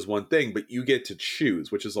planet does one thing, but you get to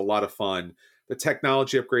choose, which is a lot of fun. The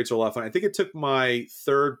technology upgrades are a lot of fun. I think it took my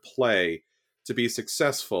third play to be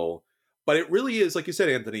successful, but it really is, like you said,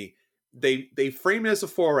 Anthony, they frame it as a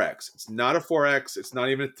 4X. It's not a 4X. It's not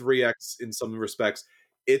even a 3X in some respects.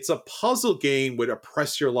 It's a puzzle game with a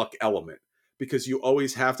press your luck element, because you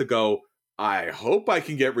always have to go, I hope I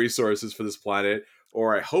can get resources for this planet,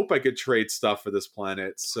 or I hope I could trade stuff for this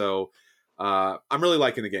planet. So I'm really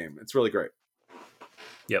liking the game. It's really great.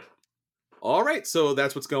 Yep. All right, so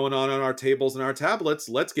that's what's going on our tables and our tablets.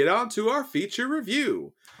 Let's get on to our feature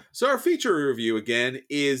review. So our feature review, again,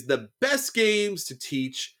 is the best games to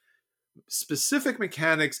teach specific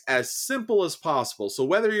mechanics as simple as possible. So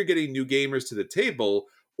whether you're getting new gamers to the table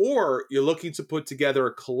or you're looking to put together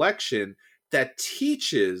a collection that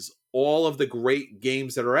teaches all of the great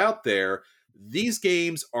games that are out there, these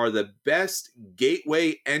games are the best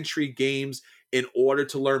gateway entry games in order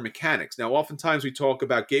to learn mechanics. Now, oftentimes we talk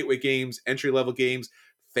about gateway games, entry-level games,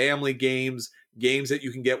 family games, games that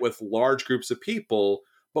you can get with large groups of people.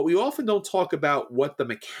 but we often don't talk about what the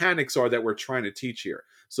mechanics are that we're trying to teach here.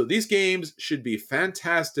 So these games should be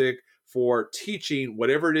fantastic for teaching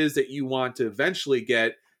whatever it is that you want to eventually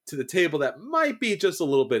get to the table that might be just a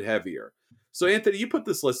little bit heavier. So Anthony, you put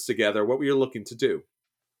this list together. What were you looking to do?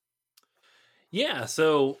 Yeah,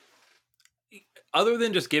 so other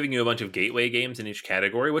than just giving you a bunch of gateway games in each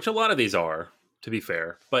category, which a lot of these are, to be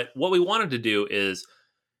fair, but what we wanted to do is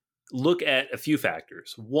look at a few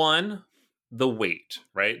factors. One, the weight,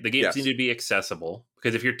 right? The games Yes. need to be accessible,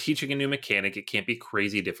 because if you're teaching a new mechanic, it can't be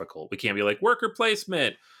crazy difficult. We can't be like worker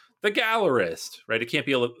placement, the gallerist, right? It can't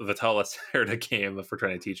be a Vitala Serta game if we're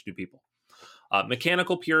trying to teach new people.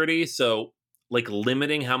 Mechanical purity, so like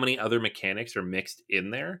limiting how many other mechanics are mixed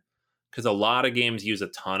in there, because a lot of games use a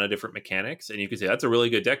ton of different mechanics, and you can say that's a really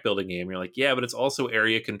good deck building game. You're like, yeah, but it's also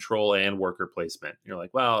area control and worker placement. You're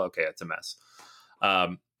like, well, okay, it's a mess.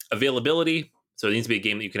 Availability, so it needs to be a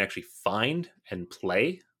game that you can actually find and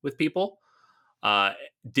play with people.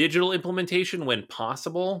 Digital implementation when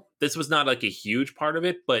possible. This was not like a huge part of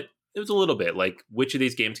it, but it was a little bit like, which of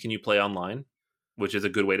these games can you play online, which is a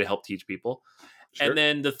good way to help teach people. Sure. And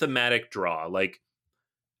then the thematic draw, like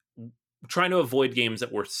trying to avoid games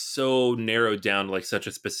that were so narrowed down to like such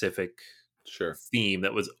a specific Sure. theme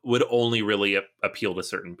that would only really appeal to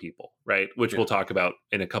certain people, right? Which we'll talk about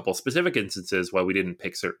in a couple specific instances why we didn't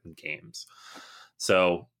pick certain games.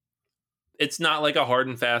 So it's not like a hard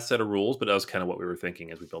and fast set of rules, but that was kind of what we were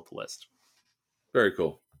thinking as we built the list. Very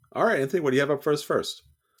cool. All right, Anthony, what do you have up for us first?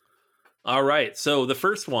 All right. So the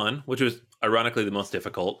first one, which was ironically the most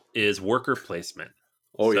difficult, is worker placement.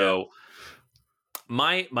 Oh, so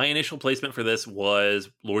my initial placement for this was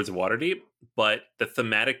Lords of Waterdeep, but the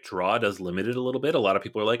thematic draw does limit it a little bit. A lot of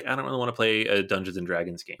people are like, I don't really want to play a Dungeons and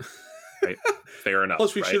Dragons game. Right? Fair enough.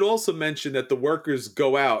 Plus, we should also mention that the workers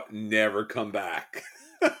go out and never come back.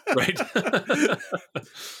 Right?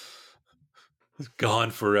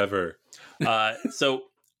 Gone forever. So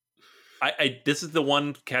I this is the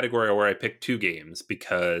one category where I picked two games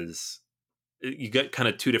because you got kind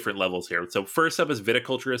of two different levels here. So first up is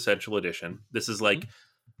Viticulture Essential Edition. This is like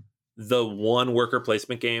the one worker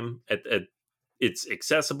placement game. It's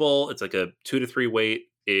accessible. It's like a 2 to 3 weight.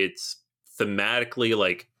 It's thematically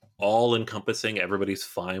like all encompassing. Everybody's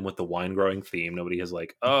fine with the wine growing theme. Nobody is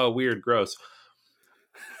like, oh, weird, gross.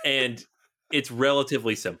 And it's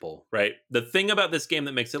relatively simple, right? The thing about this game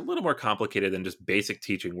that makes it a little more complicated than just basic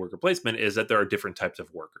teaching worker placement is that there are different types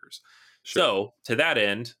of workers. Sure. So to that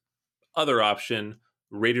end, other option,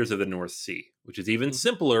 Raiders of the North Sea, which is even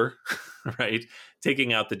simpler, right?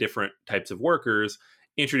 Taking out the different types of workers,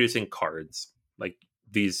 introducing cards. Like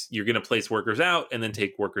these, you're going to place workers out and then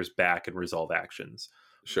take workers back and resolve actions.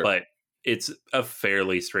 Sure. But it's a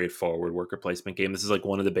fairly straightforward worker placement game. This is like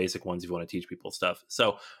one of the basic ones if you want to teach people stuff.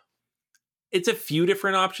 So it's a few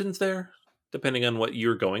different options there, depending on what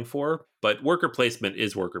you're going for. But worker placement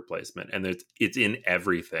is worker placement, and it's in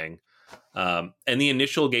everything. And the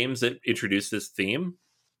initial games that introduced this theme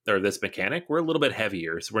or this mechanic were a little bit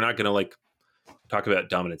heavier. So we're not going to like talk about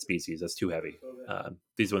dominant species. That's too heavy.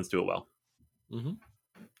 These ones do it well. Mm-hmm.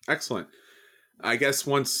 Excellent. I guess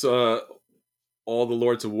once all the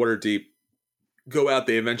Lords of Waterdeep go out,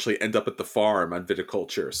 they eventually end up at the farm on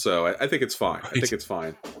Viticulture. So I think it's fine. Right. I think it's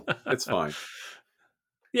fine. It's fine.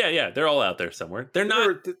 Yeah. They're all out there somewhere. They're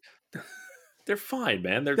not. They're fine,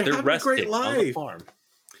 man. They're resting a great life on the farm.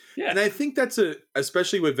 Yeah. And I think that's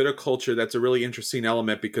especially with viticulture, that's a really interesting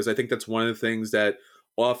element, because I think that's one of the things that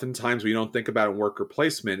oftentimes we don't think about in worker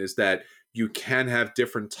placement is that you can have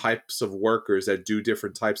different types of workers that do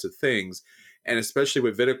different types of things. And especially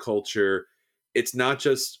with viticulture, it's not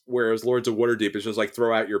just, whereas Lords of Waterdeep is just like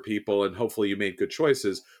throw out your people and hopefully you made good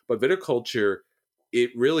choices. But viticulture,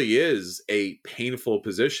 it really is a painful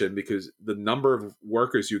position because the number of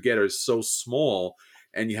workers you get are so small,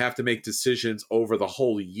 and you have to make decisions over the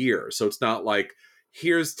whole year. So it's not like,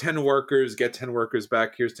 here's 10 workers, get 10 workers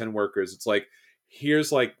back, here's 10 workers. It's like,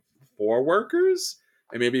 here's like 4 workers,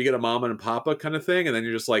 and maybe you get a mama and papa kind of thing, and then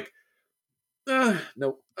you're just like, no,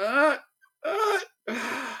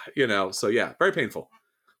 so yeah, very painful.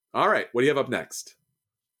 All right, what do you have up next?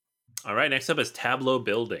 All right, next up is tableau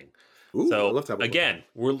building. Ooh, so I love tableau again,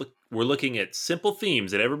 building. we're looking at simple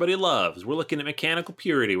themes that everybody loves. We're looking at mechanical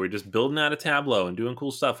purity. We're just building out a tableau and doing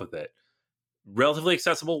cool stuff with it. Relatively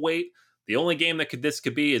accessible weight. The only game that this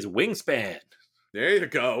could be is Wingspan. There you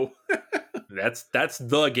go. That's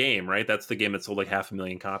the game, right? That's the game that sold like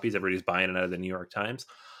 500,000 copies. Everybody's buying it out of the New York Times.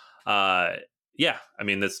 Yeah, I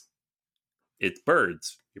mean, it's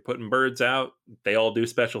birds. You're putting birds out. They all do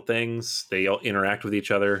special things. They all interact with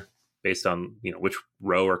each other based on which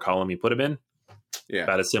row or column you put them in. Yeah,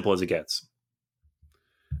 about as simple as it gets.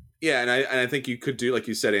 Yeah, and I think you could do, like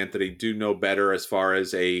you said, Anthony, do no better as far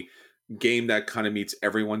as a game that kind of meets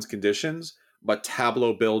everyone's conditions, but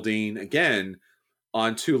tableau building again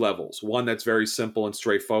on two levels. One that's very simple and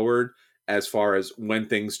straightforward as far as when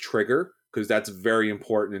things trigger, because that's very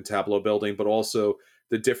important in tableau building, but also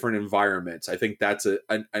the different environments. I think that's a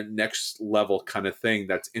next level kind of thing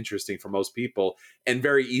that's interesting for most people and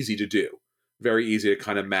very easy to do. Very easy to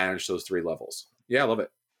kind of manage those three levels. Yeah, I love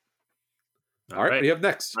it. All All right, what do right. you have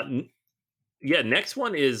next? Yeah, next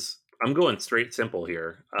one is I'm going straight simple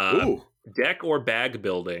here. Ooh, Deck or bag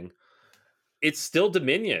building. It's still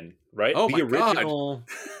Dominion, right? oh The my God. original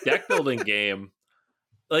deck building game.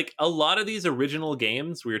 Like a lot of these original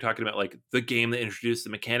games, we were talking about, like the game that introduced the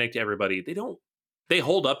mechanic to everybody. They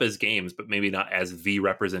hold up as games, but maybe not as the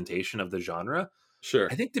representation of the genre. I Sure.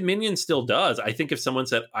 think Dominion still does. I think if someone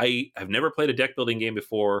said, I have never played a deck building game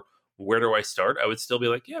before, where do I start? I would still be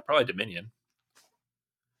like, yeah, probably Dominion.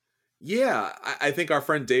 Yeah, I think our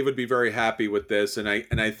friend Dave would be very happy with this, and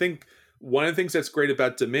I think one of the things that's great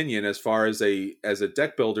about Dominion, as far as a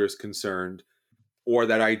deck builder is concerned, or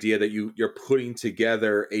that idea that you're putting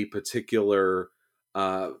together a particular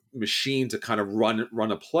machine to kind of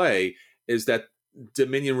run a play, is that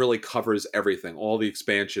Dominion really covers everything. All the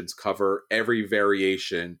expansions cover every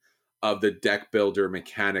variation of the deck builder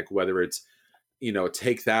mechanic, whether it's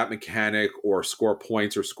take that mechanic or score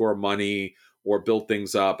points or score money or build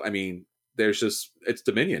things up. I mean, it's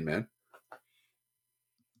Dominion, man.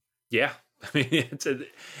 Yeah. I mean,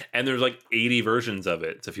 and there's like 80 versions of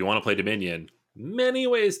it. So if you want to play Dominion, many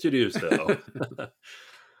ways to do so.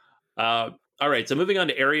 All right. So moving on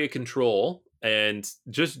to area control and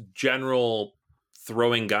just general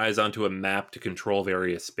throwing guys onto a map to control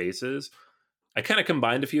various spaces. I kind of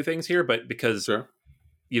combined a few things here, but because Sure.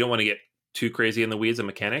 you don't want to get too crazy in the weeds of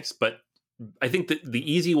mechanics, but I think that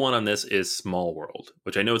the easy one on this is Small World,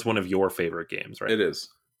 which I know is one of your favorite games, right? It is.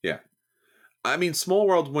 Yeah. I mean, Small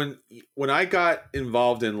World, when I got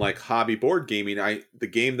involved in like hobby board gaming, the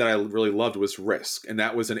game that I really loved was Risk, and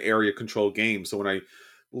that was an area control game. So when I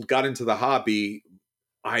got into the hobby,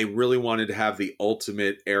 I really wanted to have the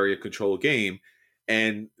ultimate area control game.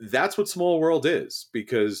 And that's what Small World is,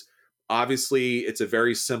 because obviously it's a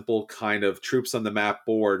very simple kind of troops on the map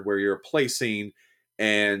board where you're placing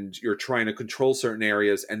and you're trying to control certain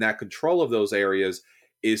areas. And that control of those areas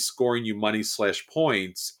is scoring you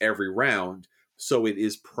money/points every round. So it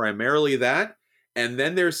is primarily that. And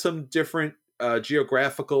then there's some different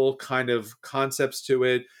geographical kind of concepts to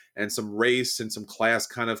it, and some race and some class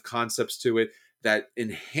kind of concepts to it that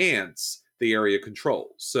enhance the area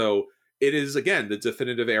control. So it is, again, the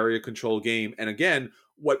definitive area control game. And again,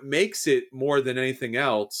 what makes it more than anything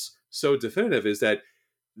else so definitive is that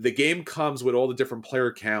the game comes with all the different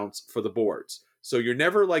player counts for the boards. So you're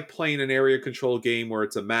never like playing an area control game where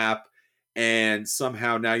it's a map and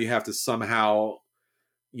somehow now you have to somehow,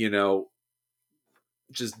 you know,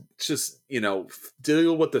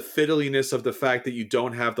 deal with the fiddliness of the fact that you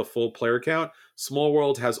don't have the full player count. Small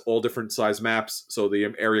World has all different size maps, so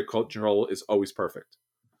the area control is always perfect.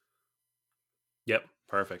 Yep,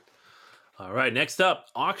 perfect. All right, next up,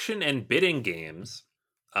 auction and bidding games.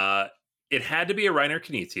 It had to be a Reiner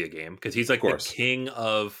Knizia game because he's like the king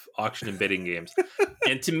of auction and bidding games.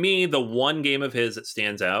 And to me, the one game of his that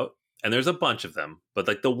stands out, and there's a bunch of them, but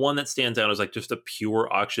like the one that stands out is like just a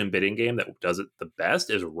pure auction and bidding game that does it the best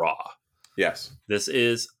is Raw. Yes. This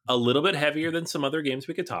is a little bit heavier than some other games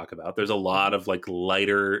we could talk about. There's a lot of like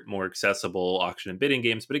lighter, more accessible auction and bidding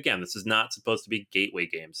games. But again, this is not supposed to be gateway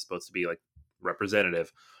games. It's supposed to be like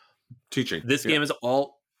representative. Teaching. This game is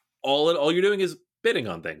all you're doing is bidding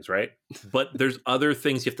on things, right? But there's other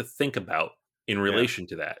things you have to think about in relation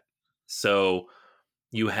to that. So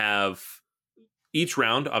you have each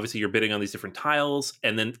round, obviously you're bidding on these different tiles,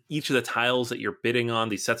 and then each of the tiles that you're bidding on,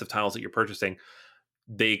 these sets of tiles that you're purchasing,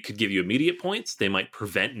 they could give you immediate points. They might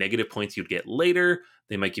prevent negative points you'd get later.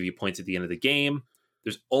 They might give you points at the end of the game.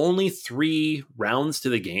 There's only 3 rounds to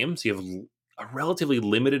the game, so you have a relatively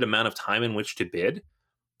limited amount of time in which to bid,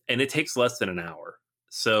 and it takes less than an hour.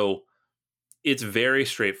 So it's very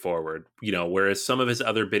straightforward, whereas some of his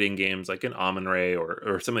other bidding games, like an Amon-Ra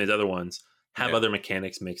or some of these other ones, have other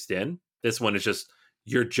mechanics mixed in. This one is just,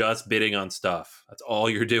 you're just bidding on stuff. That's all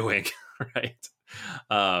you're doing, right?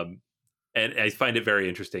 And I find it very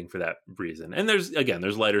interesting for that reason. And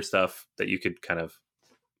there's lighter stuff that you could kind of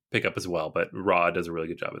pick up as well, but Raw does a really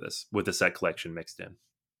good job of this with the set collection mixed in.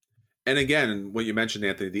 And again, what you mentioned,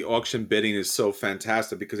 Anthony, the auction bidding is so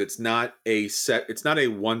fantastic because it's not a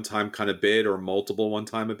one-time kind of bid or multiple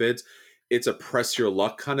one-time bids. It's a press your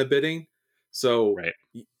luck kind of bidding. So right.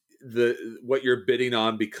 the what you're bidding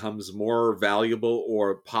on becomes more valuable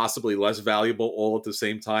or possibly less valuable all at the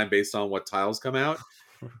same time based on what tiles come out.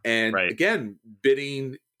 And Right. again,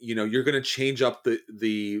 bidding, you're going to change up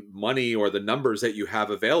the money or the numbers that you have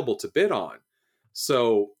available to bid on.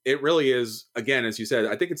 So it really is, again, as you said,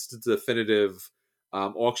 I think it's the definitive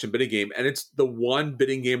auction bidding game, and it's the one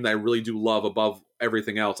bidding game that I really do love above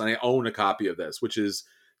everything else. And I own a copy of this, which is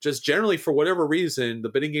just generally, for whatever reason, the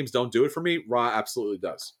bidding games don't do it for me. Raw absolutely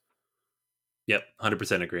does. Yep.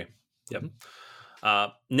 100% agree. Yep.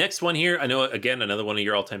 Mhm. Next one here. I know, again, another one of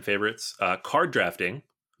your all-time favorites, card drafting.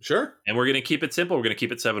 Sure. And we're going to keep it simple. We're going to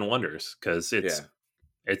keep it Seven Wonders because Yeah.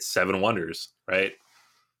 it's Seven Wonders, right?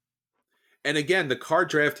 And again, the card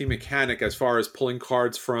drafting mechanic, as far as pulling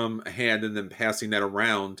cards from a hand and then passing that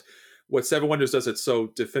around, what Seven Wonders does it's so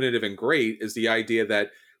definitive and great is the idea that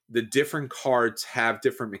the different cards have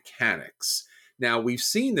different mechanics. Now, we've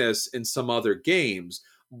seen this in some other games,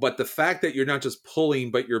 but the fact that you're not just pulling,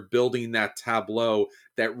 but you're building that tableau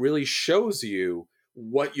that really shows you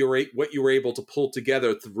what you were able to pull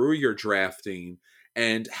together through your drafting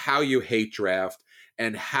and how you hate draft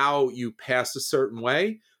and how you pass a certain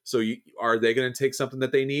way. So are they going to take something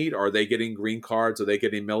that they need? Are they getting green cards? Are they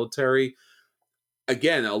getting military?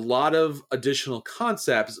 Again, a lot of additional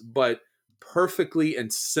concepts, but perfectly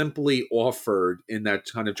and simply offered in that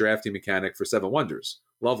kind of drafting mechanic for Seven Wonders.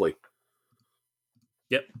 Lovely.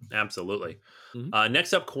 Yep, absolutely. Mhm.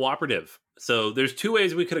 Next up, cooperative. So there's two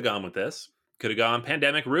ways we could have gone with this. Could have gone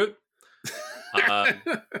pandemic route.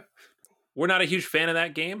 We're not a huge fan of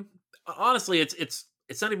that game. Honestly, it's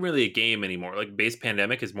not even really a game anymore. Like base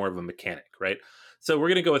pandemic is more of a mechanic, right? So we're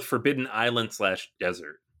gonna go with Forbidden Island /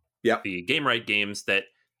 Desert, Yep. the game right games that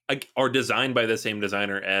are designed by the same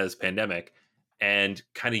designer as Pandemic and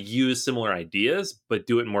kind of use similar ideas, but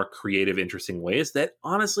do it in more creative, interesting ways that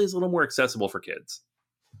honestly is a little more accessible for kids.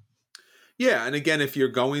 Yeah, and again, if you're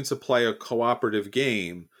going to play a cooperative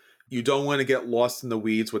game, you don't want to get lost in the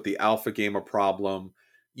weeds with the alpha gamer problem.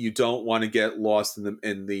 You don't want to get lost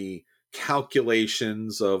in the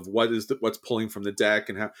calculations of what's pulling from the deck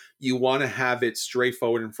and how you want to have it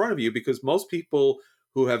straightforward in front of you because most people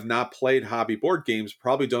who have not played hobby board games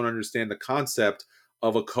probably don't understand the concept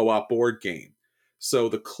of a co-op board game. So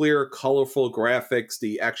the clear, colorful graphics,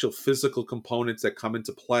 the actual physical components that come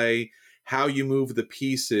into play, how you move the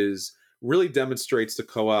pieces really demonstrates the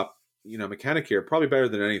co-op mechanic here probably better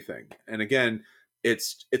than anything. And again,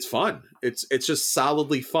 it's fun. It's just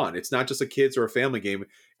solidly fun. It's not just a kids or a family game.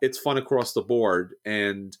 It's fun across the board,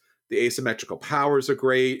 and the asymmetrical powers are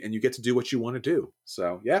great, and you get to do what you want to do.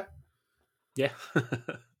 So yeah.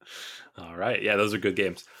 All right, yeah, those are good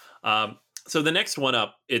games. So the next one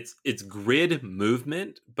up, it's grid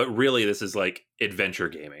movement, but really this is like adventure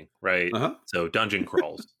gaming, right? Uh-huh. So dungeon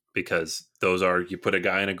crawls, because those are, you put a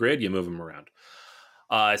guy in a grid, you move him around.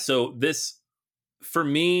 So this, for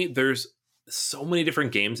me, there's so many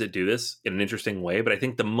different games that do this in an interesting way, but I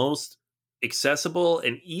think the most accessible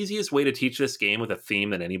and easiest way to teach this game with a theme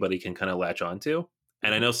that anybody can kind of latch onto.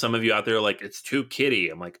 And I know some of you out there are like, it's too kiddie.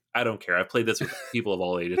 I'm like, I don't care. I've played this with people of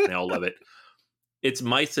all ages and they all love it. It's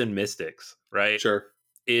Mice and Mystics, right? Sure.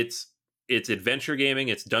 It's adventure gaming,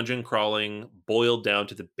 it's dungeon crawling boiled down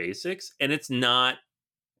to the basics, and it's not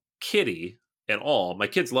kiddie at all. My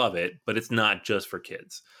kids love it, but it's not just for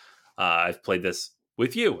kids. I've played this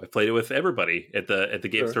with you. I've played it with everybody at the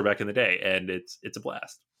game Sure. store back in the day, and it's a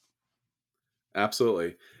blast.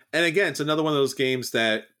 Absolutely. And again, it's another one of those games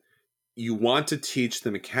that you want to teach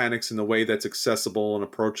the mechanics in the way that's accessible and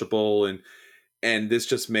approachable, and this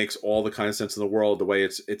just makes all the kind of sense in the world. The way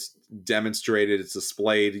it's demonstrated, it's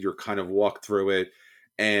displayed, you're kind of walk through it.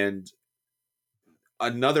 And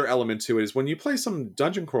another element to it is when you play some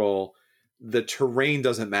dungeon crawl, the terrain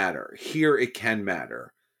doesn't matter. Here it can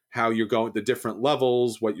matter. How you're going, the different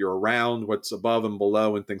levels, what you're around, what's above and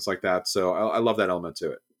below, and things like that. So I love that element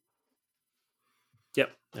to it.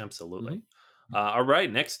 Yep, absolutely. Mm-hmm. All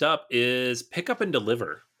right, next up is pick up and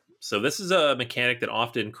deliver. So this is a mechanic that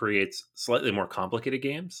often creates slightly more complicated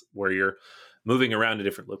games where you're moving around to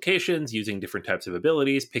different locations, using different types of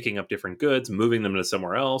abilities, picking up different goods, moving them to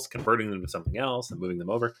somewhere else, converting them to something else, and moving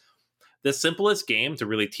them over. The simplest game to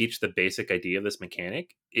really teach the basic idea of this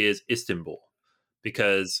mechanic is Istanbul,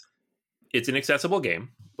 because it's an accessible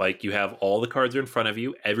game. Like, you have all the cards are in front of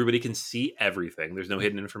you. Everybody can see everything. There's no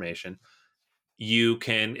hidden information. You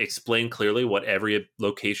can explain clearly what every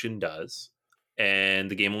location does, and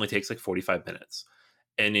the game only takes like 45 minutes.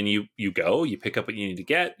 And then you go, you pick up what you need to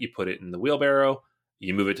get, you put it in the wheelbarrow,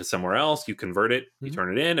 you move it to somewhere else, you convert it, you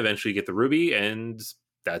turn it in, eventually you get the ruby, and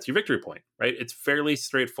that's your victory point, right? It's fairly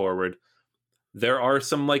straightforward. There are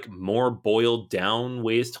some like more boiled down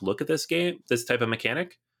ways to look at this game, this type of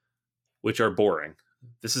mechanic, which are boring.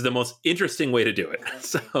 This is the most interesting way to do it.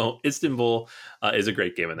 So Istanbul is a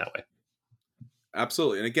great game in that way.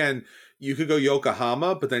 Absolutely. And again, you could go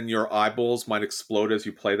Yokohama, but then your eyeballs might explode as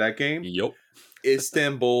you play that game. Yep.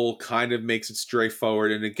 Istanbul kind of makes it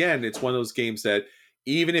straightforward. And again, it's one of those games that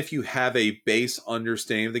even if you have a base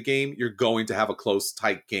understanding of the game, you're going to have a close,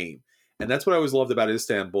 tight game. And that's what I always loved about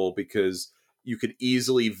Istanbul, because you could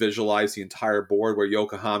easily visualize the entire board, where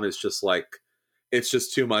Yokohama is just like, it's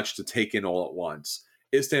just too much to take in all at once.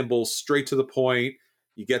 Istanbul's straight to the point.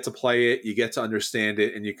 You get to play it, you get to understand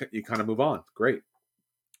it, and you kind of move on. Great.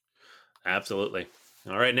 Absolutely.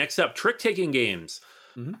 All right, next up, trick-taking games.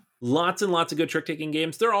 Mm-hmm. Lots and lots of good trick-taking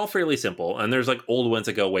games. They're all fairly simple, and there's like old ones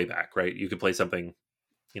that go way back, right? You could play something,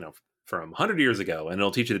 from 100 years ago, and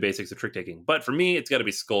it'll teach you the basics of trick-taking. But for me, it's got to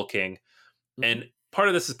be Skull King. Mm-hmm. And part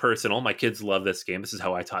of this is personal. My kids love this game. This is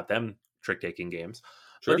how I taught them trick-taking games.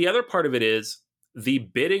 Sure. But the other part of it is the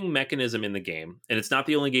bidding mechanism in the game, and it's not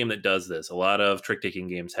the only game that does this. A lot of trick-taking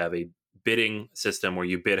games have a bidding system where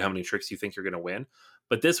you bid how many tricks you think you're going to win.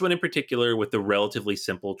 But this one in particular, with the relatively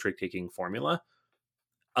simple trick-taking formula,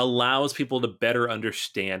 allows people to better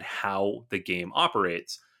understand how the game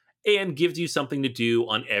operates and gives you something to do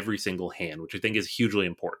on every single hand, which I think is hugely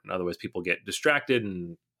important. Otherwise, people get distracted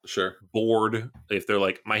and bored. If they're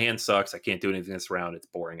like, my hand sucks, I can't do anything this round, it's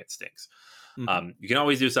boring, it stinks. Mm-hmm. You can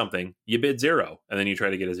always do something. You bid 0, and then you try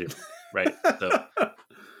to get a 0, right? So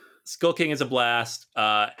Skull King is a blast.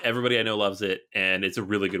 Everybody I know loves it, and it's a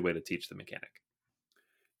really good way to teach the mechanic.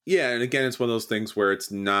 Yeah, and again, it's one of those things where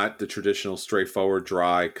it's not the traditional, straightforward,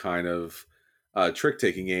 dry kind of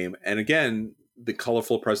trick-taking game. And again, the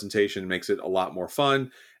colorful presentation makes it a lot more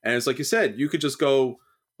fun. And it's like you said, you could just go,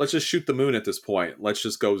 let's just shoot the moon at this point. Let's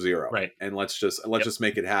just go 0. Right. And let's just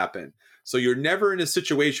make it happen. So you're never in a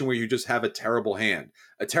situation where you just have a terrible hand.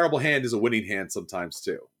 A terrible hand is a winning hand sometimes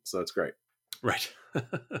too. So that's great. Right.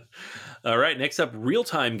 All right. Next up,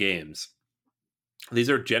 real-time games. These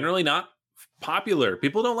are generally not popular.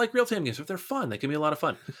 People don't like real-time games, but they're fun. They can be a lot of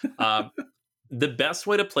fun. The best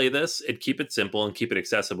way to play this and keep it simple and keep it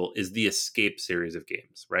accessible is the Escape series of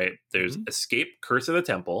games, right? There's Escape Curse of the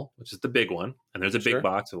Temple, which is the big one. And there's a big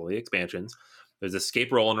box with all the expansions. There's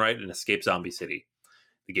Escape Roll and Write and Escape Zombie City.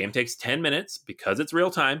 The game takes 10 minutes because it's real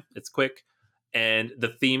time. It's quick. And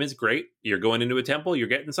the theme is great. You're going into a temple, you're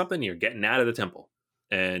getting something, you're getting out of the temple.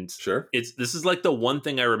 And this is like the one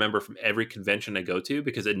thing I remember from every convention I go to,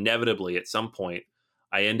 because inevitably at some point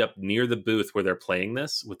I end up near the booth where they're playing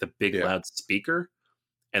this with a big loud speaker,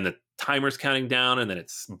 and the timer's counting down, and then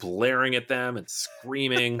it's blaring at them and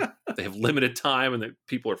screaming. They have limited time, and the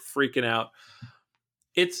people are freaking out.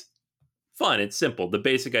 It's fun. It's simple. The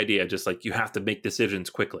basic idea, just like you have to make decisions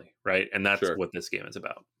quickly, right? And that's what this game is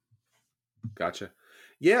about. Gotcha.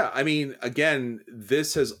 Yeah, I mean, again,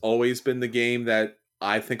 this has always been the game that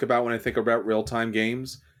I think about when I think about real-time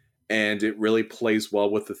games, and it really plays well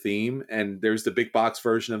with the theme. And there's the big box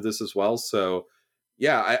version of this as well. So,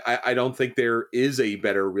 yeah, I don't think there is a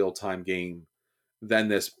better real-time game than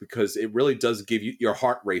this, because it really does give you your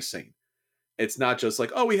heart racing. It's not just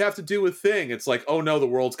like, oh, we have to do a thing. It's like, oh no, the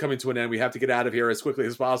world's coming to an end. We have to get out of here as quickly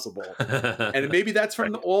as possible. And maybe that's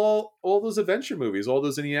from all those adventure movies, all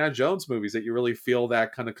those Indiana Jones movies, that you really feel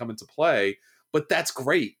that kind of come into play. But that's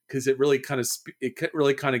great, because it really kind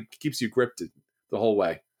of keeps you gripped the whole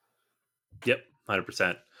way. Yep,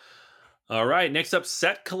 100%. All right, next up,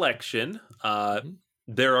 set collection.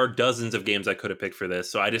 There are dozens of games I could have picked for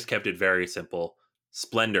this, so I just kept it very simple.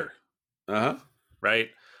 Splendor. Right?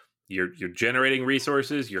 You're generating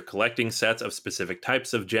resources, you're collecting sets of specific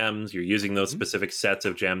types of gems, you're using those specific sets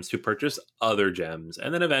of gems to purchase other gems,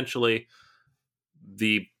 and then eventually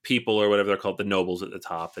the people, or whatever they're called, the nobles at the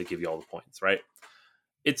top, they give you all the points, right?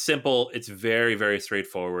 It's simple. It's very, very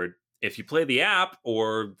straightforward. If you play the app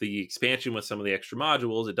or the expansion with some of the extra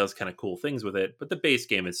modules, it does kind of cool things with it, but the base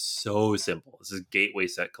game is so simple. This is gateway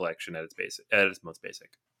set collection at its most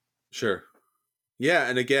basic. Sure. Yeah,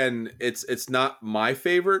 and again, it's not my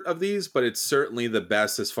favorite of these, but it's certainly the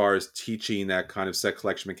best as far as teaching that kind of set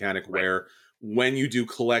collection mechanic, where when you do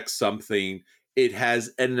collect something, it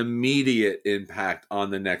has an immediate impact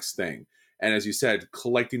on the next thing. And as you said,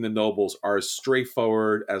 collecting the nobles are as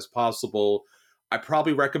straightforward as possible. I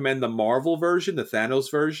probably recommend the Marvel version, the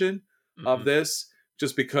Thanos version of this,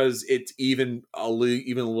 just because it's even a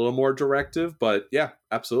little more directive. But yeah,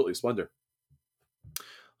 absolutely, Splendor.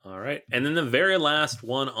 All right. And then the very last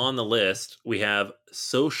one on the list, we have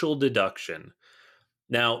Social Deduction.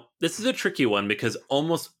 Now, this is a tricky one because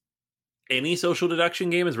almost any social deduction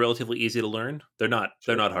game is relatively easy to learn. They're not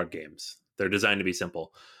hard games. They're designed to be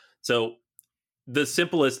simple. So the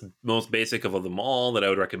simplest, most basic of them all that I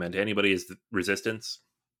would recommend to anybody is the Resistance,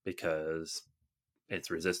 because it's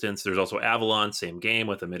Resistance. There's also Avalon, same game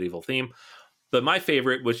with a medieval theme. But my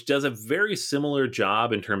favorite, which does a very similar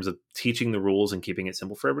job in terms of teaching the rules and keeping it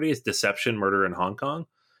simple for everybody, is Deception, Murder in Hong Kong.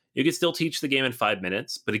 You can still teach the game in 5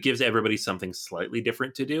 minutes, but it gives everybody something slightly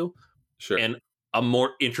different to do. Sure. And a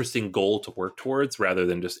more interesting goal to work towards, rather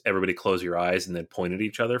than just everybody close your eyes and then point at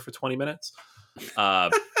each other for 20 minutes.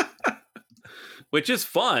 Which is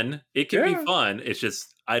fun. It can be fun. It's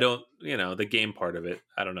just, I don't, the game part of it,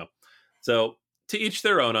 I don't know. So to each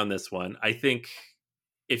their own on this one. I think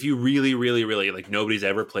if you really, really, really, like, nobody's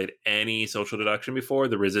ever played any social deduction before,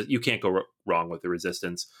 you can't go wrong with the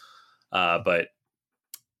Resistance. But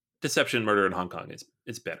Deception, Murder in Hong Kong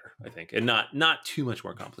is better, I think, and not too much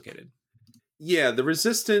more complicated. Yeah, the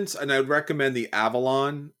Resistance, and I would recommend the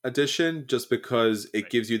Avalon edition just because it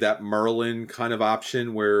gives you that Merlin kind of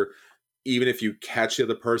option where even if you catch the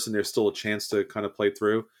other person, there's still a chance to kind of play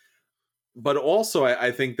through. But also,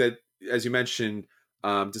 I think that, as you mentioned,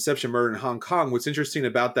 Deception, Murder in Hong Kong, what's interesting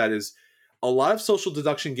about that is a lot of social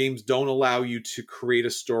deduction games don't allow you to create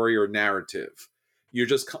a story or narrative. You're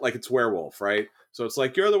just like, it's werewolf, right? So it's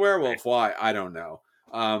like, you're the werewolf. Why? I don't know.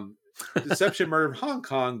 Deception, Murder in Hong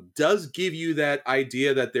Kong does give you that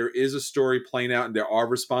idea that there is a story playing out and there are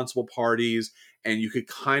responsible parties, and you could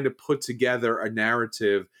kind of put together a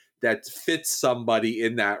narrative that fits somebody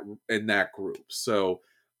in that group. So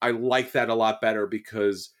I like that a lot better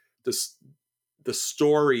because the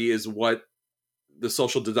story is what the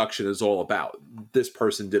social deduction is all about. This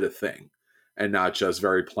person did a thing, and not just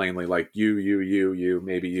very plainly like you,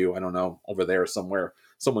 maybe you, I don't know, over there somewhere,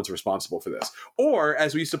 someone's responsible for this. Or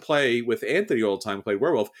as we used to play with Anthony all the time, played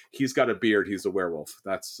werewolf, he's got a beard, he's a werewolf.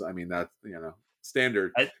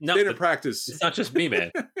 Standard practice. It's not just me,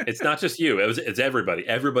 man. It's not just you. It's everybody.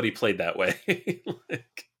 Everybody played that way.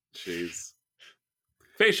 Jeez.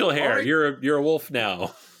 Facial hair. Right. You're a wolf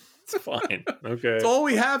now. It's fine. Okay. It's all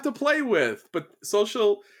we have to play with. But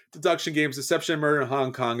social deduction games, Deception and Murder in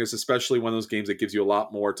Hong Kong, is especially one of those games that gives you a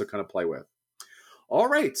lot more to kind of play with. All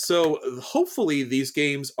right. So hopefully these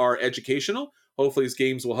games are educational. Hopefully these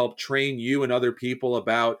games will help train you and other people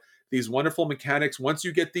about these wonderful mechanics. Once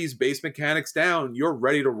you get these base mechanics down, you're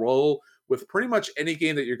ready to roll with pretty much any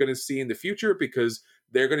game that you're going to see in the future, because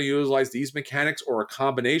they're going to utilize these mechanics or a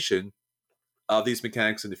combination of these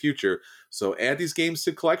mechanics in the future. So add these games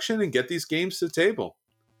to collection and get these games to the table.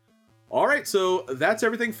 All right, so that's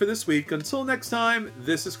everything for this week. Until next time,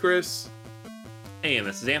 this is Chris. And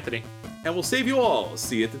this is Anthony. And we'll save you all.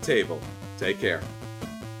 See you at the table. Take care.